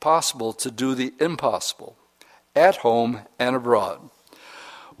possible to do the impossible, at home and abroad.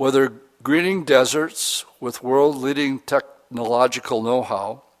 Whether greening deserts with world-leading technological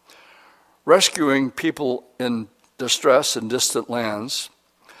know-how, rescuing people in distress in distant lands,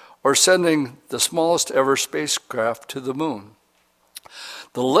 or sending the smallest ever spacecraft to the moon.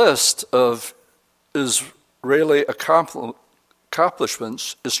 The list of Israeli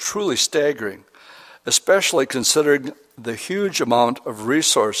accomplishments is truly staggering, especially considering the huge amount of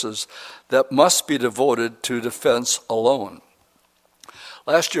resources that must be devoted to defense alone.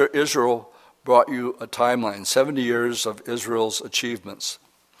 Last year, Israel brought you a timeline, 70 years of Israel's achievements,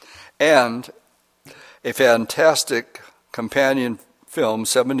 and a fantastic companion film,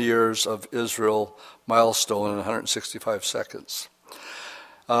 70 Years of Israel Milestone in 165 seconds.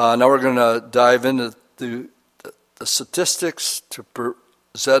 Now we're going to dive into the statistics to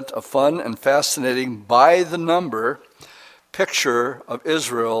present a fun and fascinating by-the-number picture of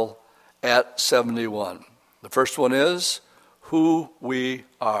Israel at 71. The first one is who we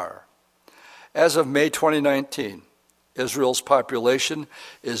are. As of May 2019, Israel's population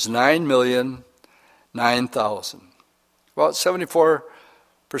is 9,009,000. About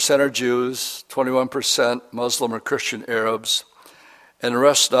 74% are Jews, 21% Muslim or Christian Arabs, and the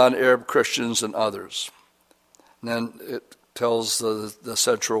rest non-Arab Christians and others. And then it tells the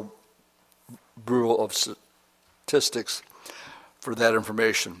Central Bureau of Statistics for that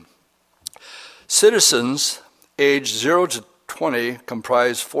information. Citizens aged 0 to 20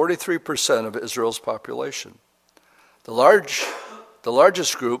 comprise 43% of Israel's population. The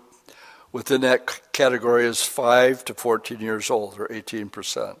largest group within that category is 5 to 14 years old, or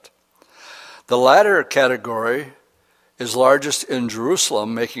 18%. The latter category is largest in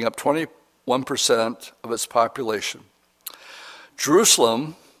Jerusalem, making up 21% of its population.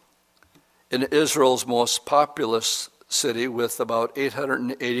 Jerusalem, in Israel's most populous city with about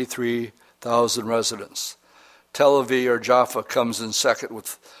 883,000 residents. Tel Aviv or Jaffa comes in second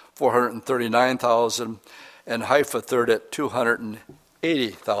with 439,000, and Haifa third at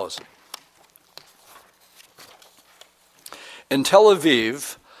 280,000. In Tel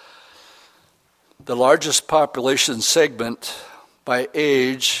Aviv, the largest population segment by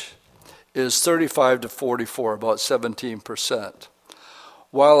age is 35 to 44, about 17%.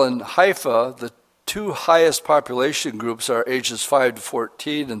 While in Haifa, the two highest population groups are ages 5 to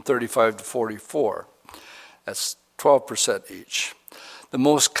 14 and 35 to 44. That's 12% each. The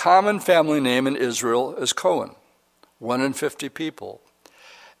most common family name in Israel is Cohen, 1 in 50 people.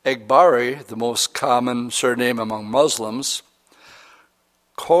 Egbari, the most common surname among Muslims.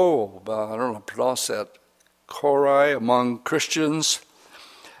 I don't know how to pronounce that. Korai among Christians,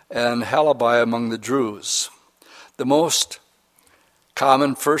 and Halabai among the Druze. The most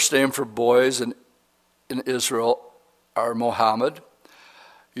common first name for boys in Israel are Mohammed,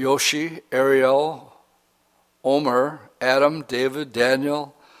 Yoshi, Ariel, Omer, Adam, David,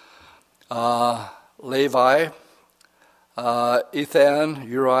 Daniel, Levi, Ethan,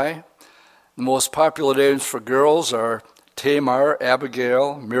 Uri. The most popular names for girls are Tamar,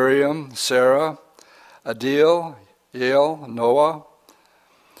 Abigail, Miriam, Sarah, Adil, Yael, Noah,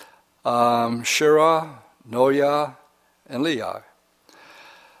 Shira, Noah, and Leah.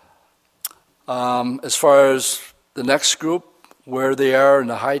 As far as the next group, where they are in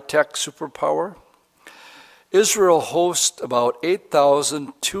the high-tech superpower, Israel hosts about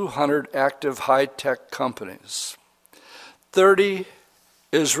 8,200 active high-tech companies. 30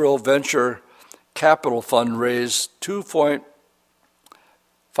 Israel Venture Capital Fund raised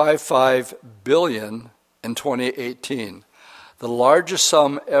 $2.55 billion in 2018, the largest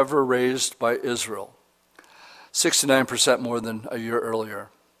sum ever raised by Israel, 69% more than a year earlier.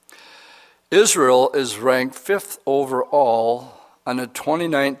 Israel is ranked 5th overall on the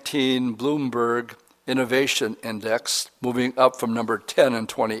 2019 Bloomberg Innovation Index, moving up from number 10 in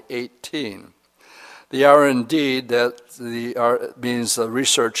 2018. The R&D, means the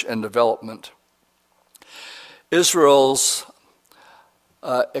research and development. Israel's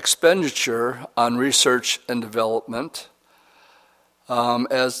expenditure on research and development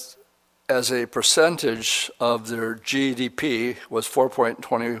as a percentage of their GDP was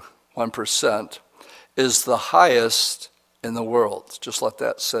 4.21%, is the highest in the world. Just let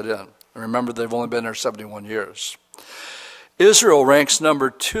that set in. And remember, they've only been there 71 years. Israel ranks number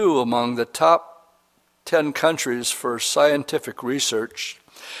 2 among the top 10 countries for scientific research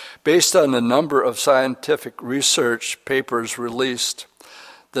based on the number of scientific research papers released,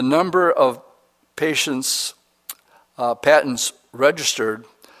 the number of patents registered,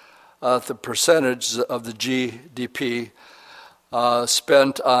 the percentage of the GDP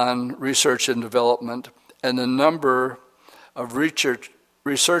spent on research and development, and the number of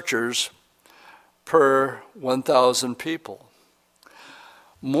researchers per 1,000 people.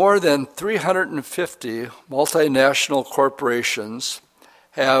 More than 350 multinational corporations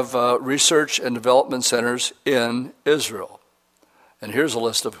have research and development centers in Israel. And here's a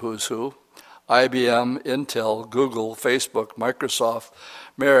list of who's who: IBM, Intel, Google, Facebook, Microsoft,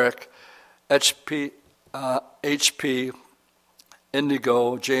 Merrick, HP,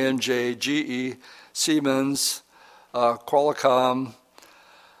 Indigo, J&J, GE, Siemens, Qualcomm,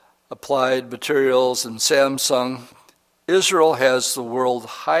 Applied Materials, and Samsung. Israel has the world's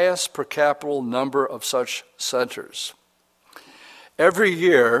highest per capita number of such centers. Every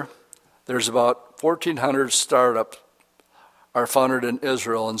year, there's about 1,400 startups are founded in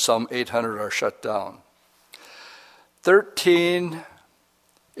Israel, and some 800 are shut down. 13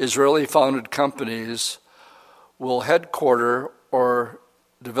 Israeli-founded companies will headquarter or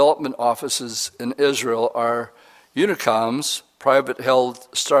development offices in Israel are Unicom's private-held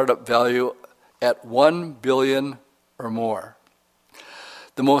startup value at $1 billion or more.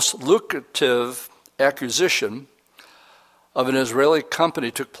 The most lucrative acquisition of an Israeli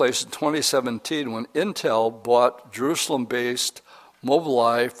company took place in 2017 when Intel bought Jerusalem-based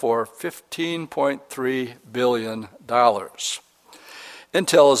Mobileye for $15.3 billion.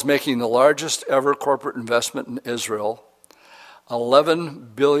 Intel is making the largest ever corporate investment in Israel,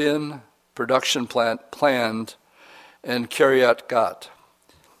 $11 billion production plant planned in Kiryat Gat.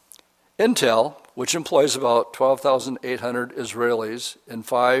 Intel, which employs about 12,800 Israelis in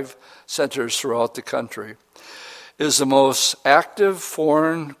 5 centers throughout the country, is the most active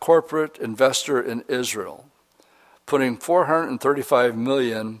foreign corporate investor in Israel, putting $435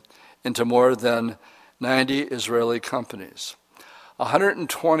 million into more than 90 Israeli companies,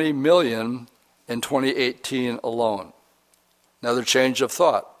 $120 million in 2018 alone. Another change of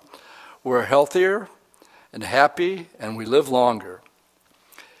thought. We're healthier and happy, and we live longer.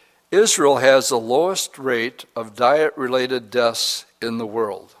 Israel has the lowest rate of diet-related deaths in the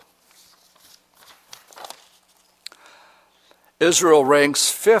world. Israel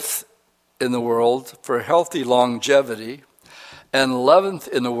ranks 5th in the world for healthy longevity and 11th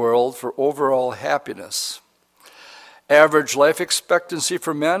in the world for overall happiness. Average life expectancy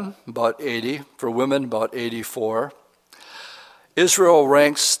for men, about 80. For women, about 84. Israel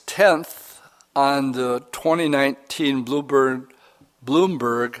ranks 10th on the 2019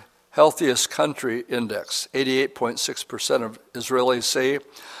 Bloomberg Healthiest Country Index. 88.6% of Israelis say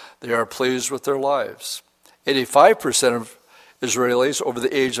they are pleased with their lives. 85% of Israelis over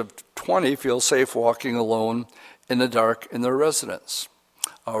the age of 20 feel safe walking alone in the dark in their residence.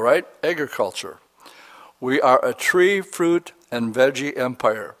 All right, agriculture. We are a tree, fruit, and veggie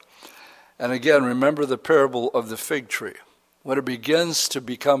empire. And again, remember the parable of the fig tree. When it begins to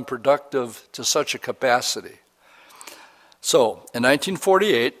become productive to such a capacity. So, in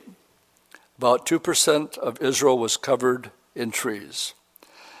 1948, about 2% of Israel was covered in trees.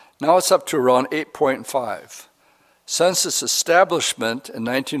 Now it's up to around 8.5. Since its establishment in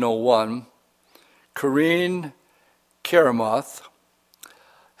 1901, Karine Karamoth,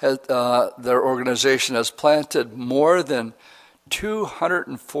 their organization has planted more than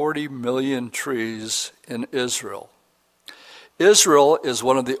 240 million trees in Israel. Israel is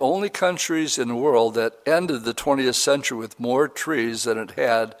one of the only countries in the world that ended the 20th century with more trees than it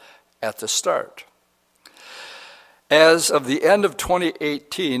had at the start. As of the end of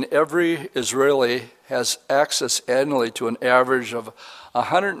 2018, every Israeli has access annually to an average of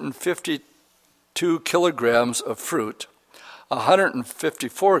 152 kilograms of fruit,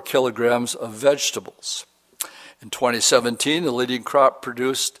 154 kilograms of vegetables. In 2017, the leading crop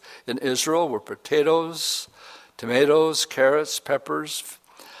produced in Israel were potatoes, tomatoes, carrots, peppers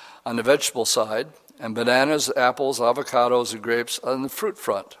on the vegetable side, and bananas, apples, avocados, and grapes on the fruit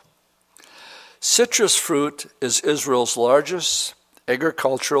front. Citrus fruit is Israel's largest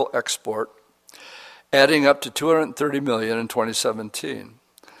agricultural export, adding up to $230 million in 2017.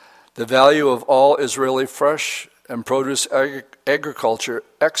 The value of all Israeli fresh and produce agriculture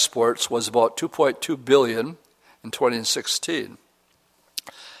exports was about $2.2 billion in 2016.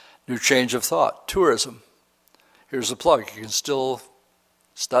 New change of thought, tourism. Here's a plug. You can still,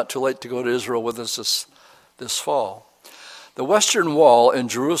 it's not too late to go to Israel with us this fall. The Western Wall in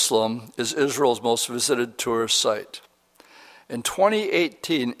Jerusalem is Israel's most visited tourist site. In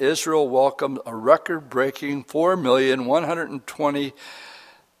 2018, Israel welcomed a record-breaking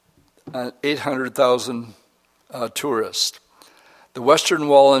 4,128,800 tourists. The Western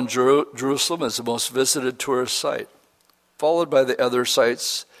Wall in Jerusalem is the most visited tourist site, followed by the other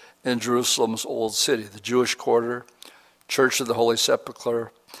sites in Jerusalem's Old City, the Jewish Quarter, Church of the Holy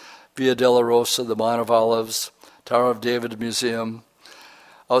Sepulchre, Via Dolorosa, the Mount of Olives, Tower of David Museum.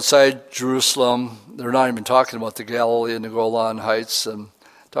 Outside Jerusalem, they're not even talking about the Galilee and the Golan Heights, and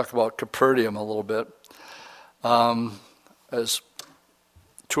talk about Capernaum a little bit as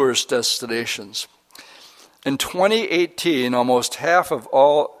tourist destinations. In 2018, almost half of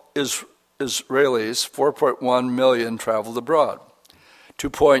all Israelis, 4.1 million, traveled abroad.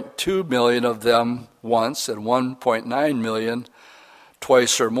 2.2 million of them once, and 1.9 million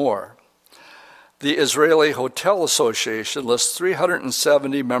twice or more. The Israeli Hotel Association lists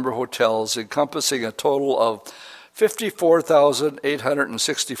 370 member hotels encompassing a total of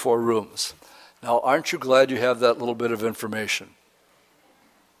 54,864 rooms. Now, aren't you glad you have that little bit of information?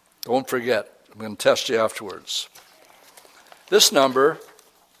 Don't forget. I'm going to test you afterwards. This number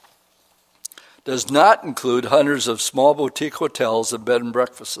does not include hundreds of small boutique hotels and bed and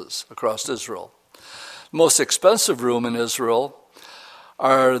breakfasts across Israel. The most expensive room in Israel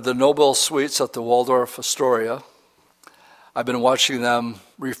are the Nobel Suites at the Waldorf Astoria. I've been watching them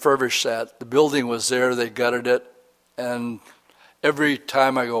refurbish that. The building was there, they gutted it, and every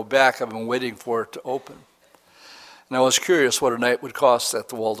time I go back, I've been waiting for it to open. And I was curious what a night would cost at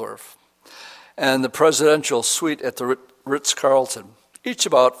the Waldorf. And the presidential suite at the Ritz-Carlton, each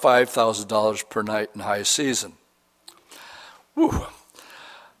about $5,000 per night in high season. Whew.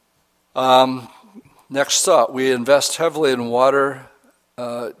 Next thought, we invest heavily in water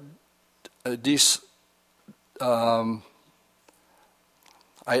I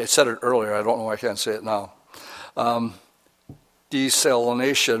said it earlier, I don't know why I can't say it now.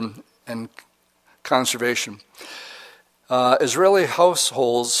 Desalination and conservation. Israeli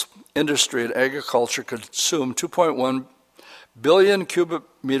households, industry, and agriculture consume 2.1 billion cubic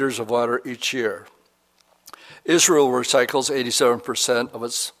meters of water each year. Israel recycles 87% of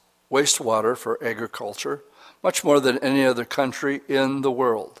its wastewater for agriculture, much more than any other country in the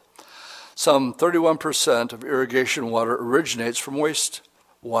world. Some 31% of irrigation water originates from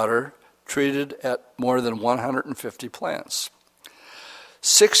wastewater treated at more than 150 plants.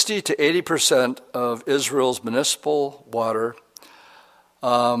 60 to 80% of Israel's municipal water,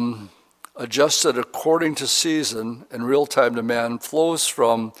 adjusted according to season and real-time demand, flows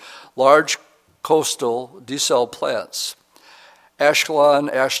from large coastal decel plants: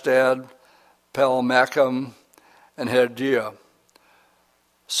 Ashkelon, Ashdod, Palmacum, and Hadria.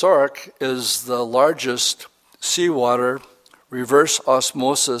 Sorek is the largest seawater reverse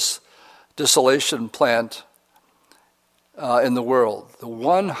osmosis distillation plant in the world. The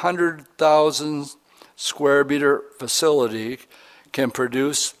 100,000 square meter facility can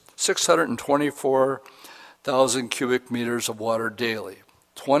produce 624,000 cubic meters of water daily,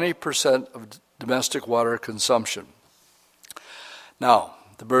 20% of domestic water consumption. Now,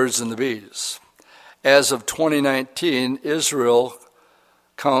 the birds and the bees. As of 2019, Israel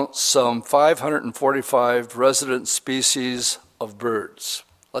counts some 545 resident species of birds.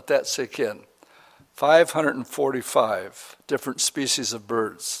 Let that sink in. 545 different species of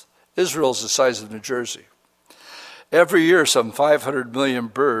birds. Israel's the size of New Jersey. Every year, some 500 million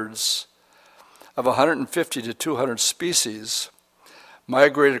birds of 150 to 200 species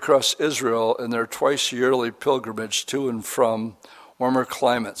migrate across Israel in their twice-yearly pilgrimage to and from warmer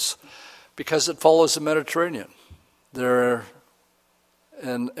climates because it follows the Mediterranean. They're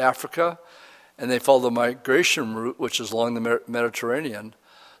in Africa, and they follow the migration route, which is along the Mediterranean.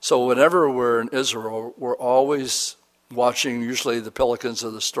 So whenever we're in Israel, we're always watching, usually the pelicans or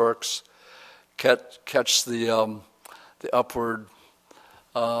the storks, catch the upward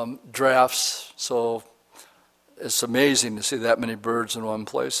drafts. So it's amazing to see that many birds in one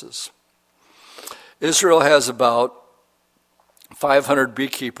place. Israel has about 500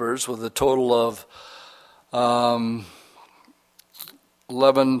 beekeepers with a total of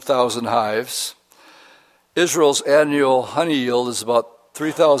 11,000 hives. Israel's annual honey yield is about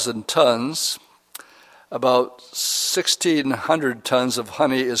 3,000 tons. About 1,600 tons of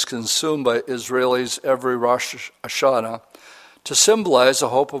honey is consumed by Israelis every Rosh Hashanah to symbolize the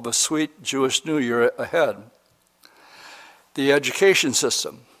hope of a sweet Jewish New Year ahead. The education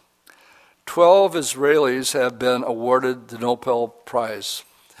system. 12 Israelis have been awarded the Nobel Prize.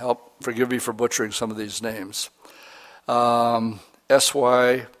 Forgive me for butchering some of these names.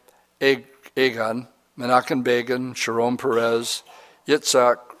 S.Y. Egan, Menachem Begin, Sharon Peres,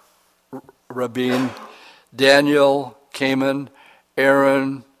 Yitzhak Rabin, Daniel Kamen,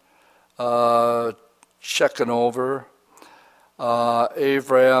 Aaron Shekanover,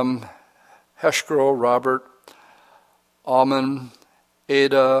 Avram Heshkro, Robert Alman,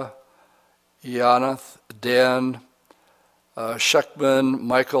 Ada Yanath, Dan Sheckman,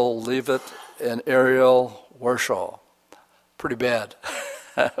 Michael Leavitt, and Ariel Warshaw. Pretty bad.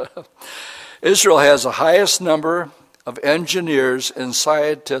 Israel has the highest number of engineers and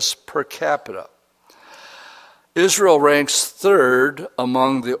scientists per capita. Israel ranks third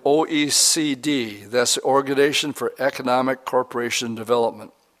among the OECD, that's the Organization for Economic Cooperation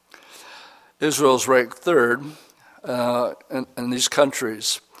Development. Israel's ranked third in these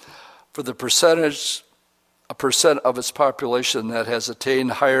countries for the percent of its population that has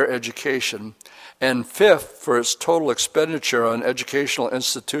attained higher education, and fifth for its total expenditure on educational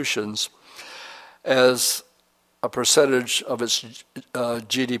institutions as a percentage of its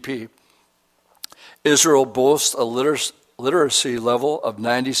GDP. Israel boasts a literacy level of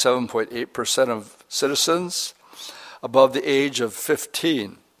 97.8% of citizens above the age of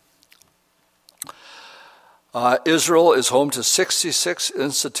 15. Israel is home to 66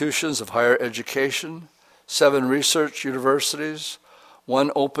 institutions of higher education, 7 research universities,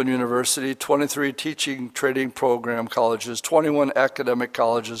 1 open university, 23 teaching training program colleges, 21 academic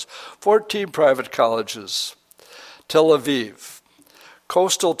colleges, 14 private colleges. Tel Aviv.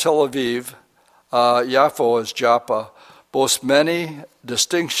 Coastal Tel Aviv, Yaffo as Joppa, boasts many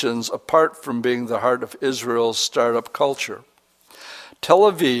distinctions apart from being the heart of Israel's startup culture. Tel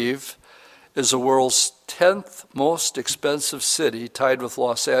Aviv is the world's 10th most expensive city, tied with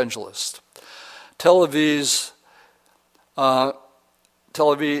Los Angeles. Tel Aviv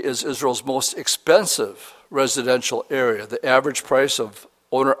is Israel's most expensive residential area. The average price of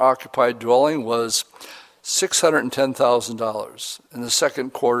owner-occupied dwelling was $610,000 in the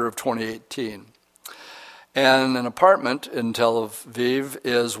second quarter of 2018. And an apartment in Tel Aviv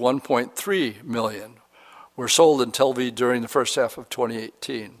is $1.3 million. Were sold in Tel Aviv during the first half of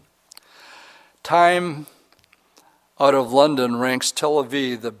 2018. Time out of London ranks Tel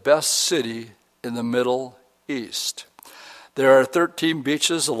Aviv the best city in the Middle East. There are 13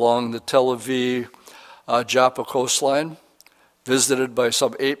 beaches along the Tel Aviv-Joppa coastline, visited by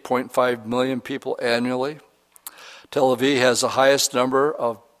some 8.5 million people annually. Tel Aviv has the highest number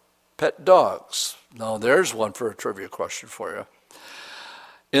of pet dogs. Now there's one for a trivia question for you.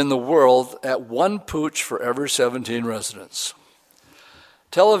 In the world, at 1 pooch for every 17 residents.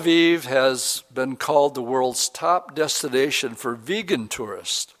 Tel Aviv has been called the world's top destination for vegan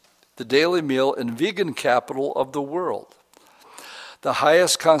tourists the daily meal and vegan capital of the world. The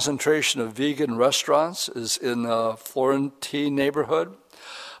highest concentration of vegan restaurants is in the Florentine neighborhood.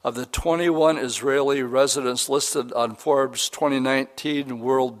 Of the 21 Israeli residents listed on Forbes' 2019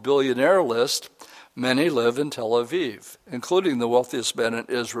 World Billionaire list, many live in Tel Aviv, including the wealthiest man in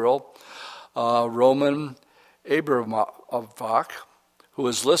Israel, Roman Abramovich, who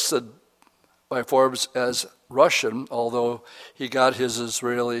is listed by Forbes as Russian, although he got his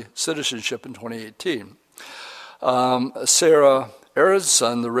Israeli citizenship in 2018. Sarah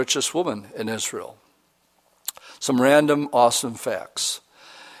Aronson, the richest woman in Israel. Some random awesome facts.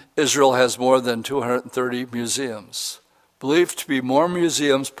 Israel has more than 230 museums, believed to be more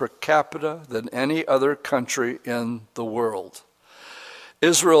museums per capita than any other country in the world.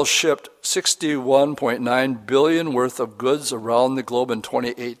 Israel shipped $61.9 billion worth of goods around the globe in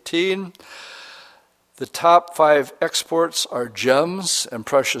 2018. The top 5 exports are gems and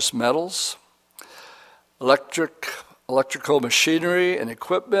precious metals, electrical machinery and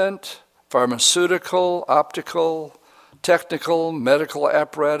equipment, pharmaceutical, optical, technical, medical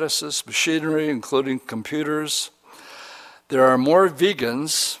apparatuses, machinery, including computers. There are more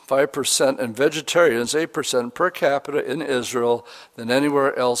vegans, 5%, and vegetarians, 8% per capita in Israel than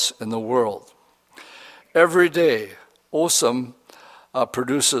anywhere else in the world. Every day, Osam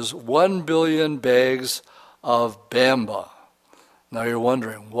produces 1 billion bags of bamba. Now you're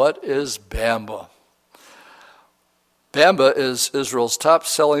wondering, what is bamba? Bamba is Israel's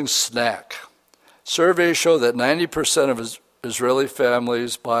top-selling snack. Surveys show that 90% of Israeli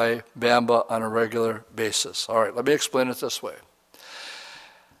families buy bamba on a regular basis. All right, let me explain it this way.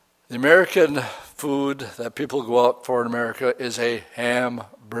 The American food that people go out for in America is a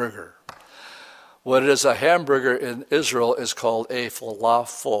hamburger. What is a hamburger in Israel is called a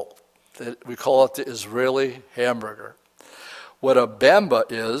falafel. We call it the Israeli hamburger. What a bamba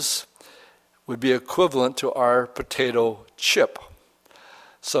is would be equivalent to our potato chip.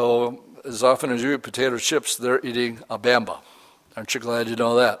 So as often as you eat potato chips, they're eating a bamba. Aren't you glad you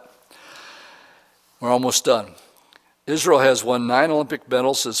know that? We're almost done. Israel has won 9 Olympic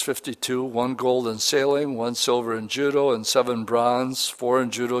medals since '52, 1 gold in sailing, 1 silver in judo, and 7 bronze, 4 in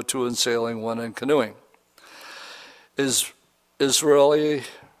judo, 2 in sailing, 1 in canoeing. Israeli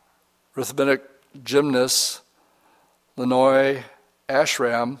rhythmic gymnast Lenoy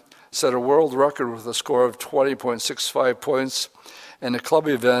Ashram set a world record with a score of 20.65 points in the club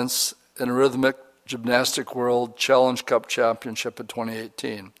events in a rhythmic gymnastic world challenge cup championship in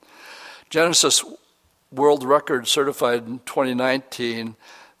 2018. Genesis world record certified in 2019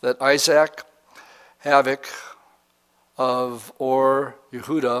 that Isaac Havoc of Or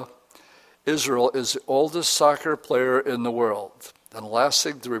Yehuda, Israel, is the oldest soccer player in the world. And the last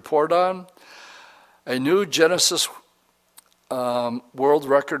thing to report on, a new Genesis world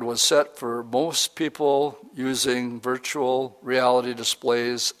record was set for most people using virtual reality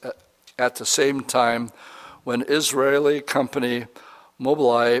displays at the same time when Israeli company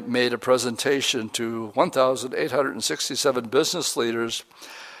Mobileye made a presentation to 1,867 business leaders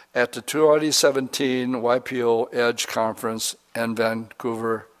at the 2017 YPO Edge Conference in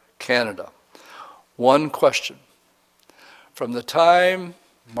Vancouver, Canada. One question. From the time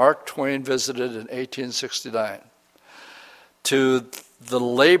Mark Twain visited in 1869 to the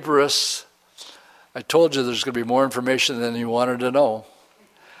laborious, I told you there's going to be more information than you wanted to know.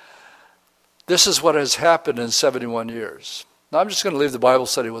 This is what has happened in 71 years. Now I'm just going to leave the Bible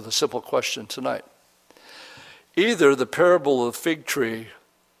study with a simple question tonight. Either the parable of the fig tree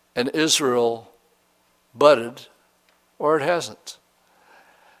and Israel budded, or it hasn't.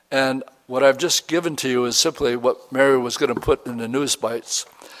 And what I've just given to you is simply what Mary was going to put in the news bites,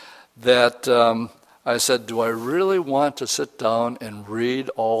 that I said, do I really want to sit down and read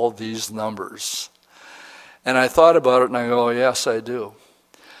all these numbers? And I thought about it and I go, yes, I do.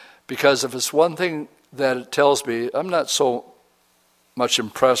 Because if it's one thing that it tells me, I'm not so much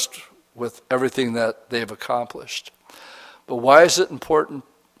impressed with everything that they've accomplished. But why is it important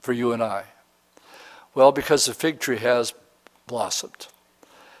for you and I? Well, because the fig tree has blossomed.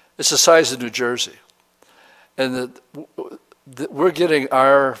 It's the size of New Jersey. And we're getting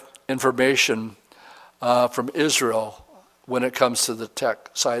our information from Israel when it comes to the tech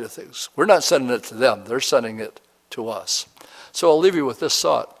side of things. We're not sending it to them. They're sending it to us. So I'll leave you with this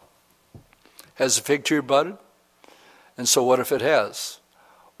thought. Has the fig tree budded? And so what if it has?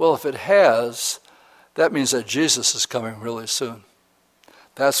 Well, if it has, that means that Jesus is coming really soon.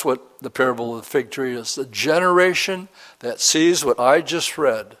 That's what the parable of the fig tree is. The generation that sees what I just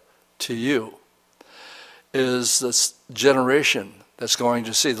read to you is this generation that's going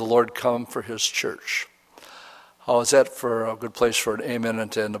to see the Lord come for his church. How is that for a good place for an amen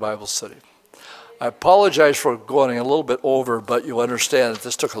and to end the Bible study? I apologize for going a little bit over, but you'll understand that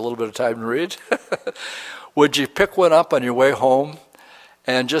this took a little bit of time to read. Would you pick one up on your way home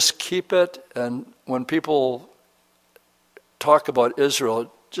and just keep it? And when people talk about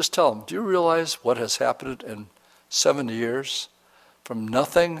Israel, just tell them, do you realize what has happened in 70 years? From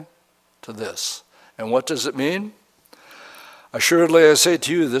nothing to this. And what does it mean? Assuredly, I say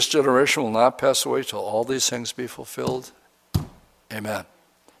to you, this generation will not pass away till all these things be fulfilled. Amen.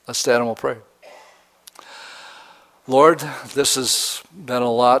 Let's stand and we'll pray. Lord, this has been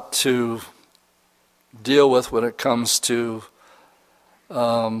a lot to deal with when it comes to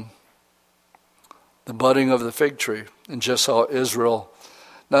the budding of the fig tree and just how Israel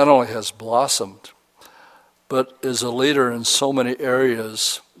not only has blossomed, but is a leader in so many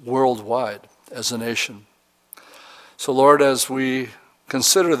areas worldwide as a nation. So Lord, as we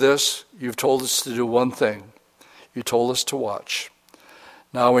consider this, you've told us to do one thing. You told us to watch.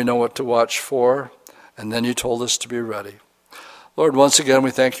 Now we know what to watch for, and then you told us to be ready. Lord, once again, we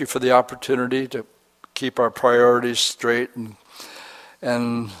thank you for the opportunity to keep our priorities straight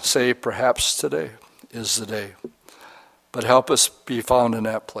and say perhaps today is the day. But help us be found in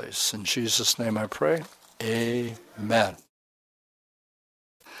that place. In Jesus' name I pray. Amen.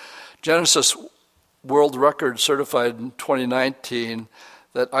 Genesis world record certified in 2019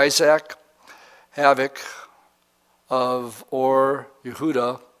 that Isaac Havik of Or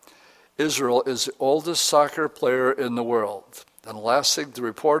Yehuda, Israel, is the oldest soccer player in the world. And the last thing to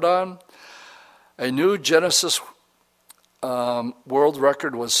report on, a new Genesis world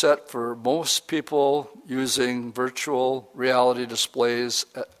record was set for most people using virtual reality displays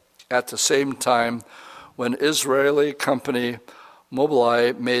at the same time when Israeli company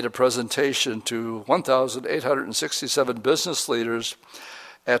Mobileye made a presentation to 1,867 business leaders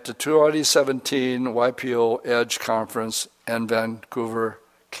at the 2017 YPO Edge Conference in Vancouver,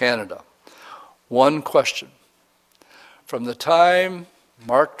 Canada. One question. From the time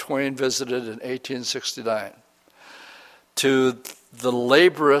Mark Twain visited in 1869 to the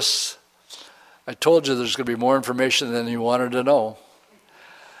laborious, I told you there's going to be more information than you wanted to know.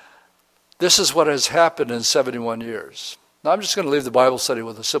 This is what has happened in 71 years. Now, I'm just going to leave the Bible study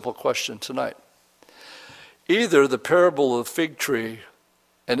with a simple question tonight. Either the parable of the fig tree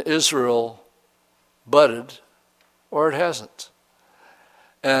and Israel budded, or it hasn't.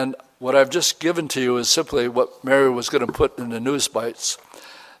 And what I've just given to you is simply what Mary was going to put in the news bites,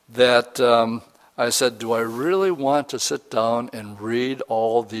 that I said, do I really want to sit down and read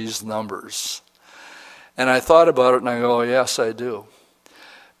all these numbers? And I thought about it and I go, yes, I do.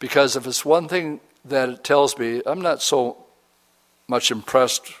 Because if it's one thing that it tells me, I'm not so much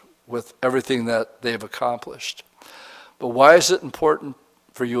impressed with everything that they've accomplished. But why is it important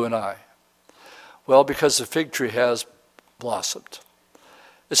for you and I? Well, because the fig tree has blossomed.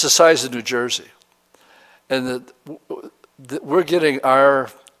 It's the size of New Jersey. And we're getting our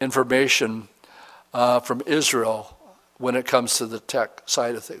information from Israel when it comes to the tech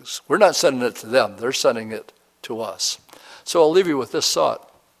side of things. We're not sending it to them. They're sending it to us. So I'll leave you with this thought.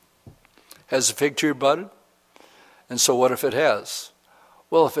 Has the fig tree budded? And so what if it has?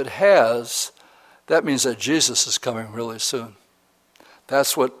 Well, if it has, that means that Jesus is coming really soon.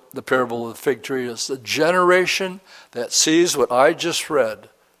 That's what the parable of the fig tree is. The generation that sees what I just read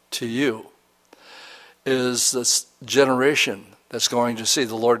to you is this generation that's going to see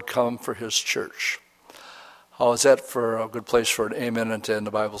the Lord come for his church. How is that for a good place for an amen and to end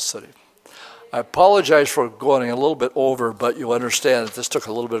the Bible study? I apologize for going a little bit over, but you'll understand that this took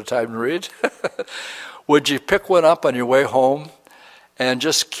a little bit of time to read. Would you pick one up on your way home and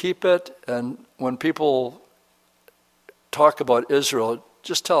just keep it? And when people talk about Israel,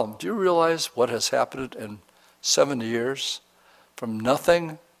 just tell them, do you realize what has happened in 70 years? From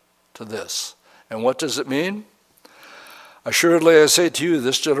nothing to this. And what does it mean? Assuredly, I say to you,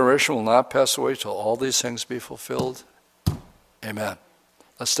 this generation will not pass away till all these things be fulfilled. Amen.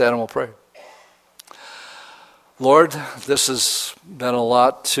 Let's stand and we'll pray. Lord, this has been a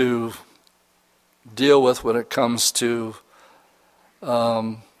lot to deal with when it comes to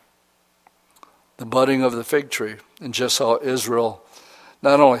the budding of the fig tree and just how Israel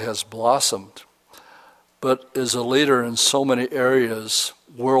not only has blossomed, but is a leader in so many areas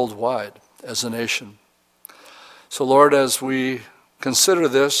worldwide as a nation. So Lord, as we consider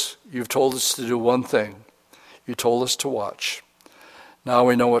this, you've told us to do one thing. You told us to watch. Now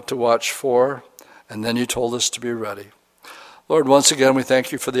we know what to watch for, and then you told us to be ready. Lord, once again, we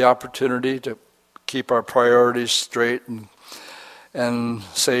thank you for the opportunity to keep our priorities straight and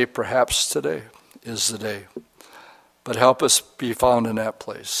say perhaps today is the day. But help us be found in that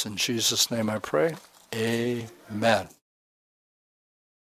place. In Jesus' name I pray. Amen.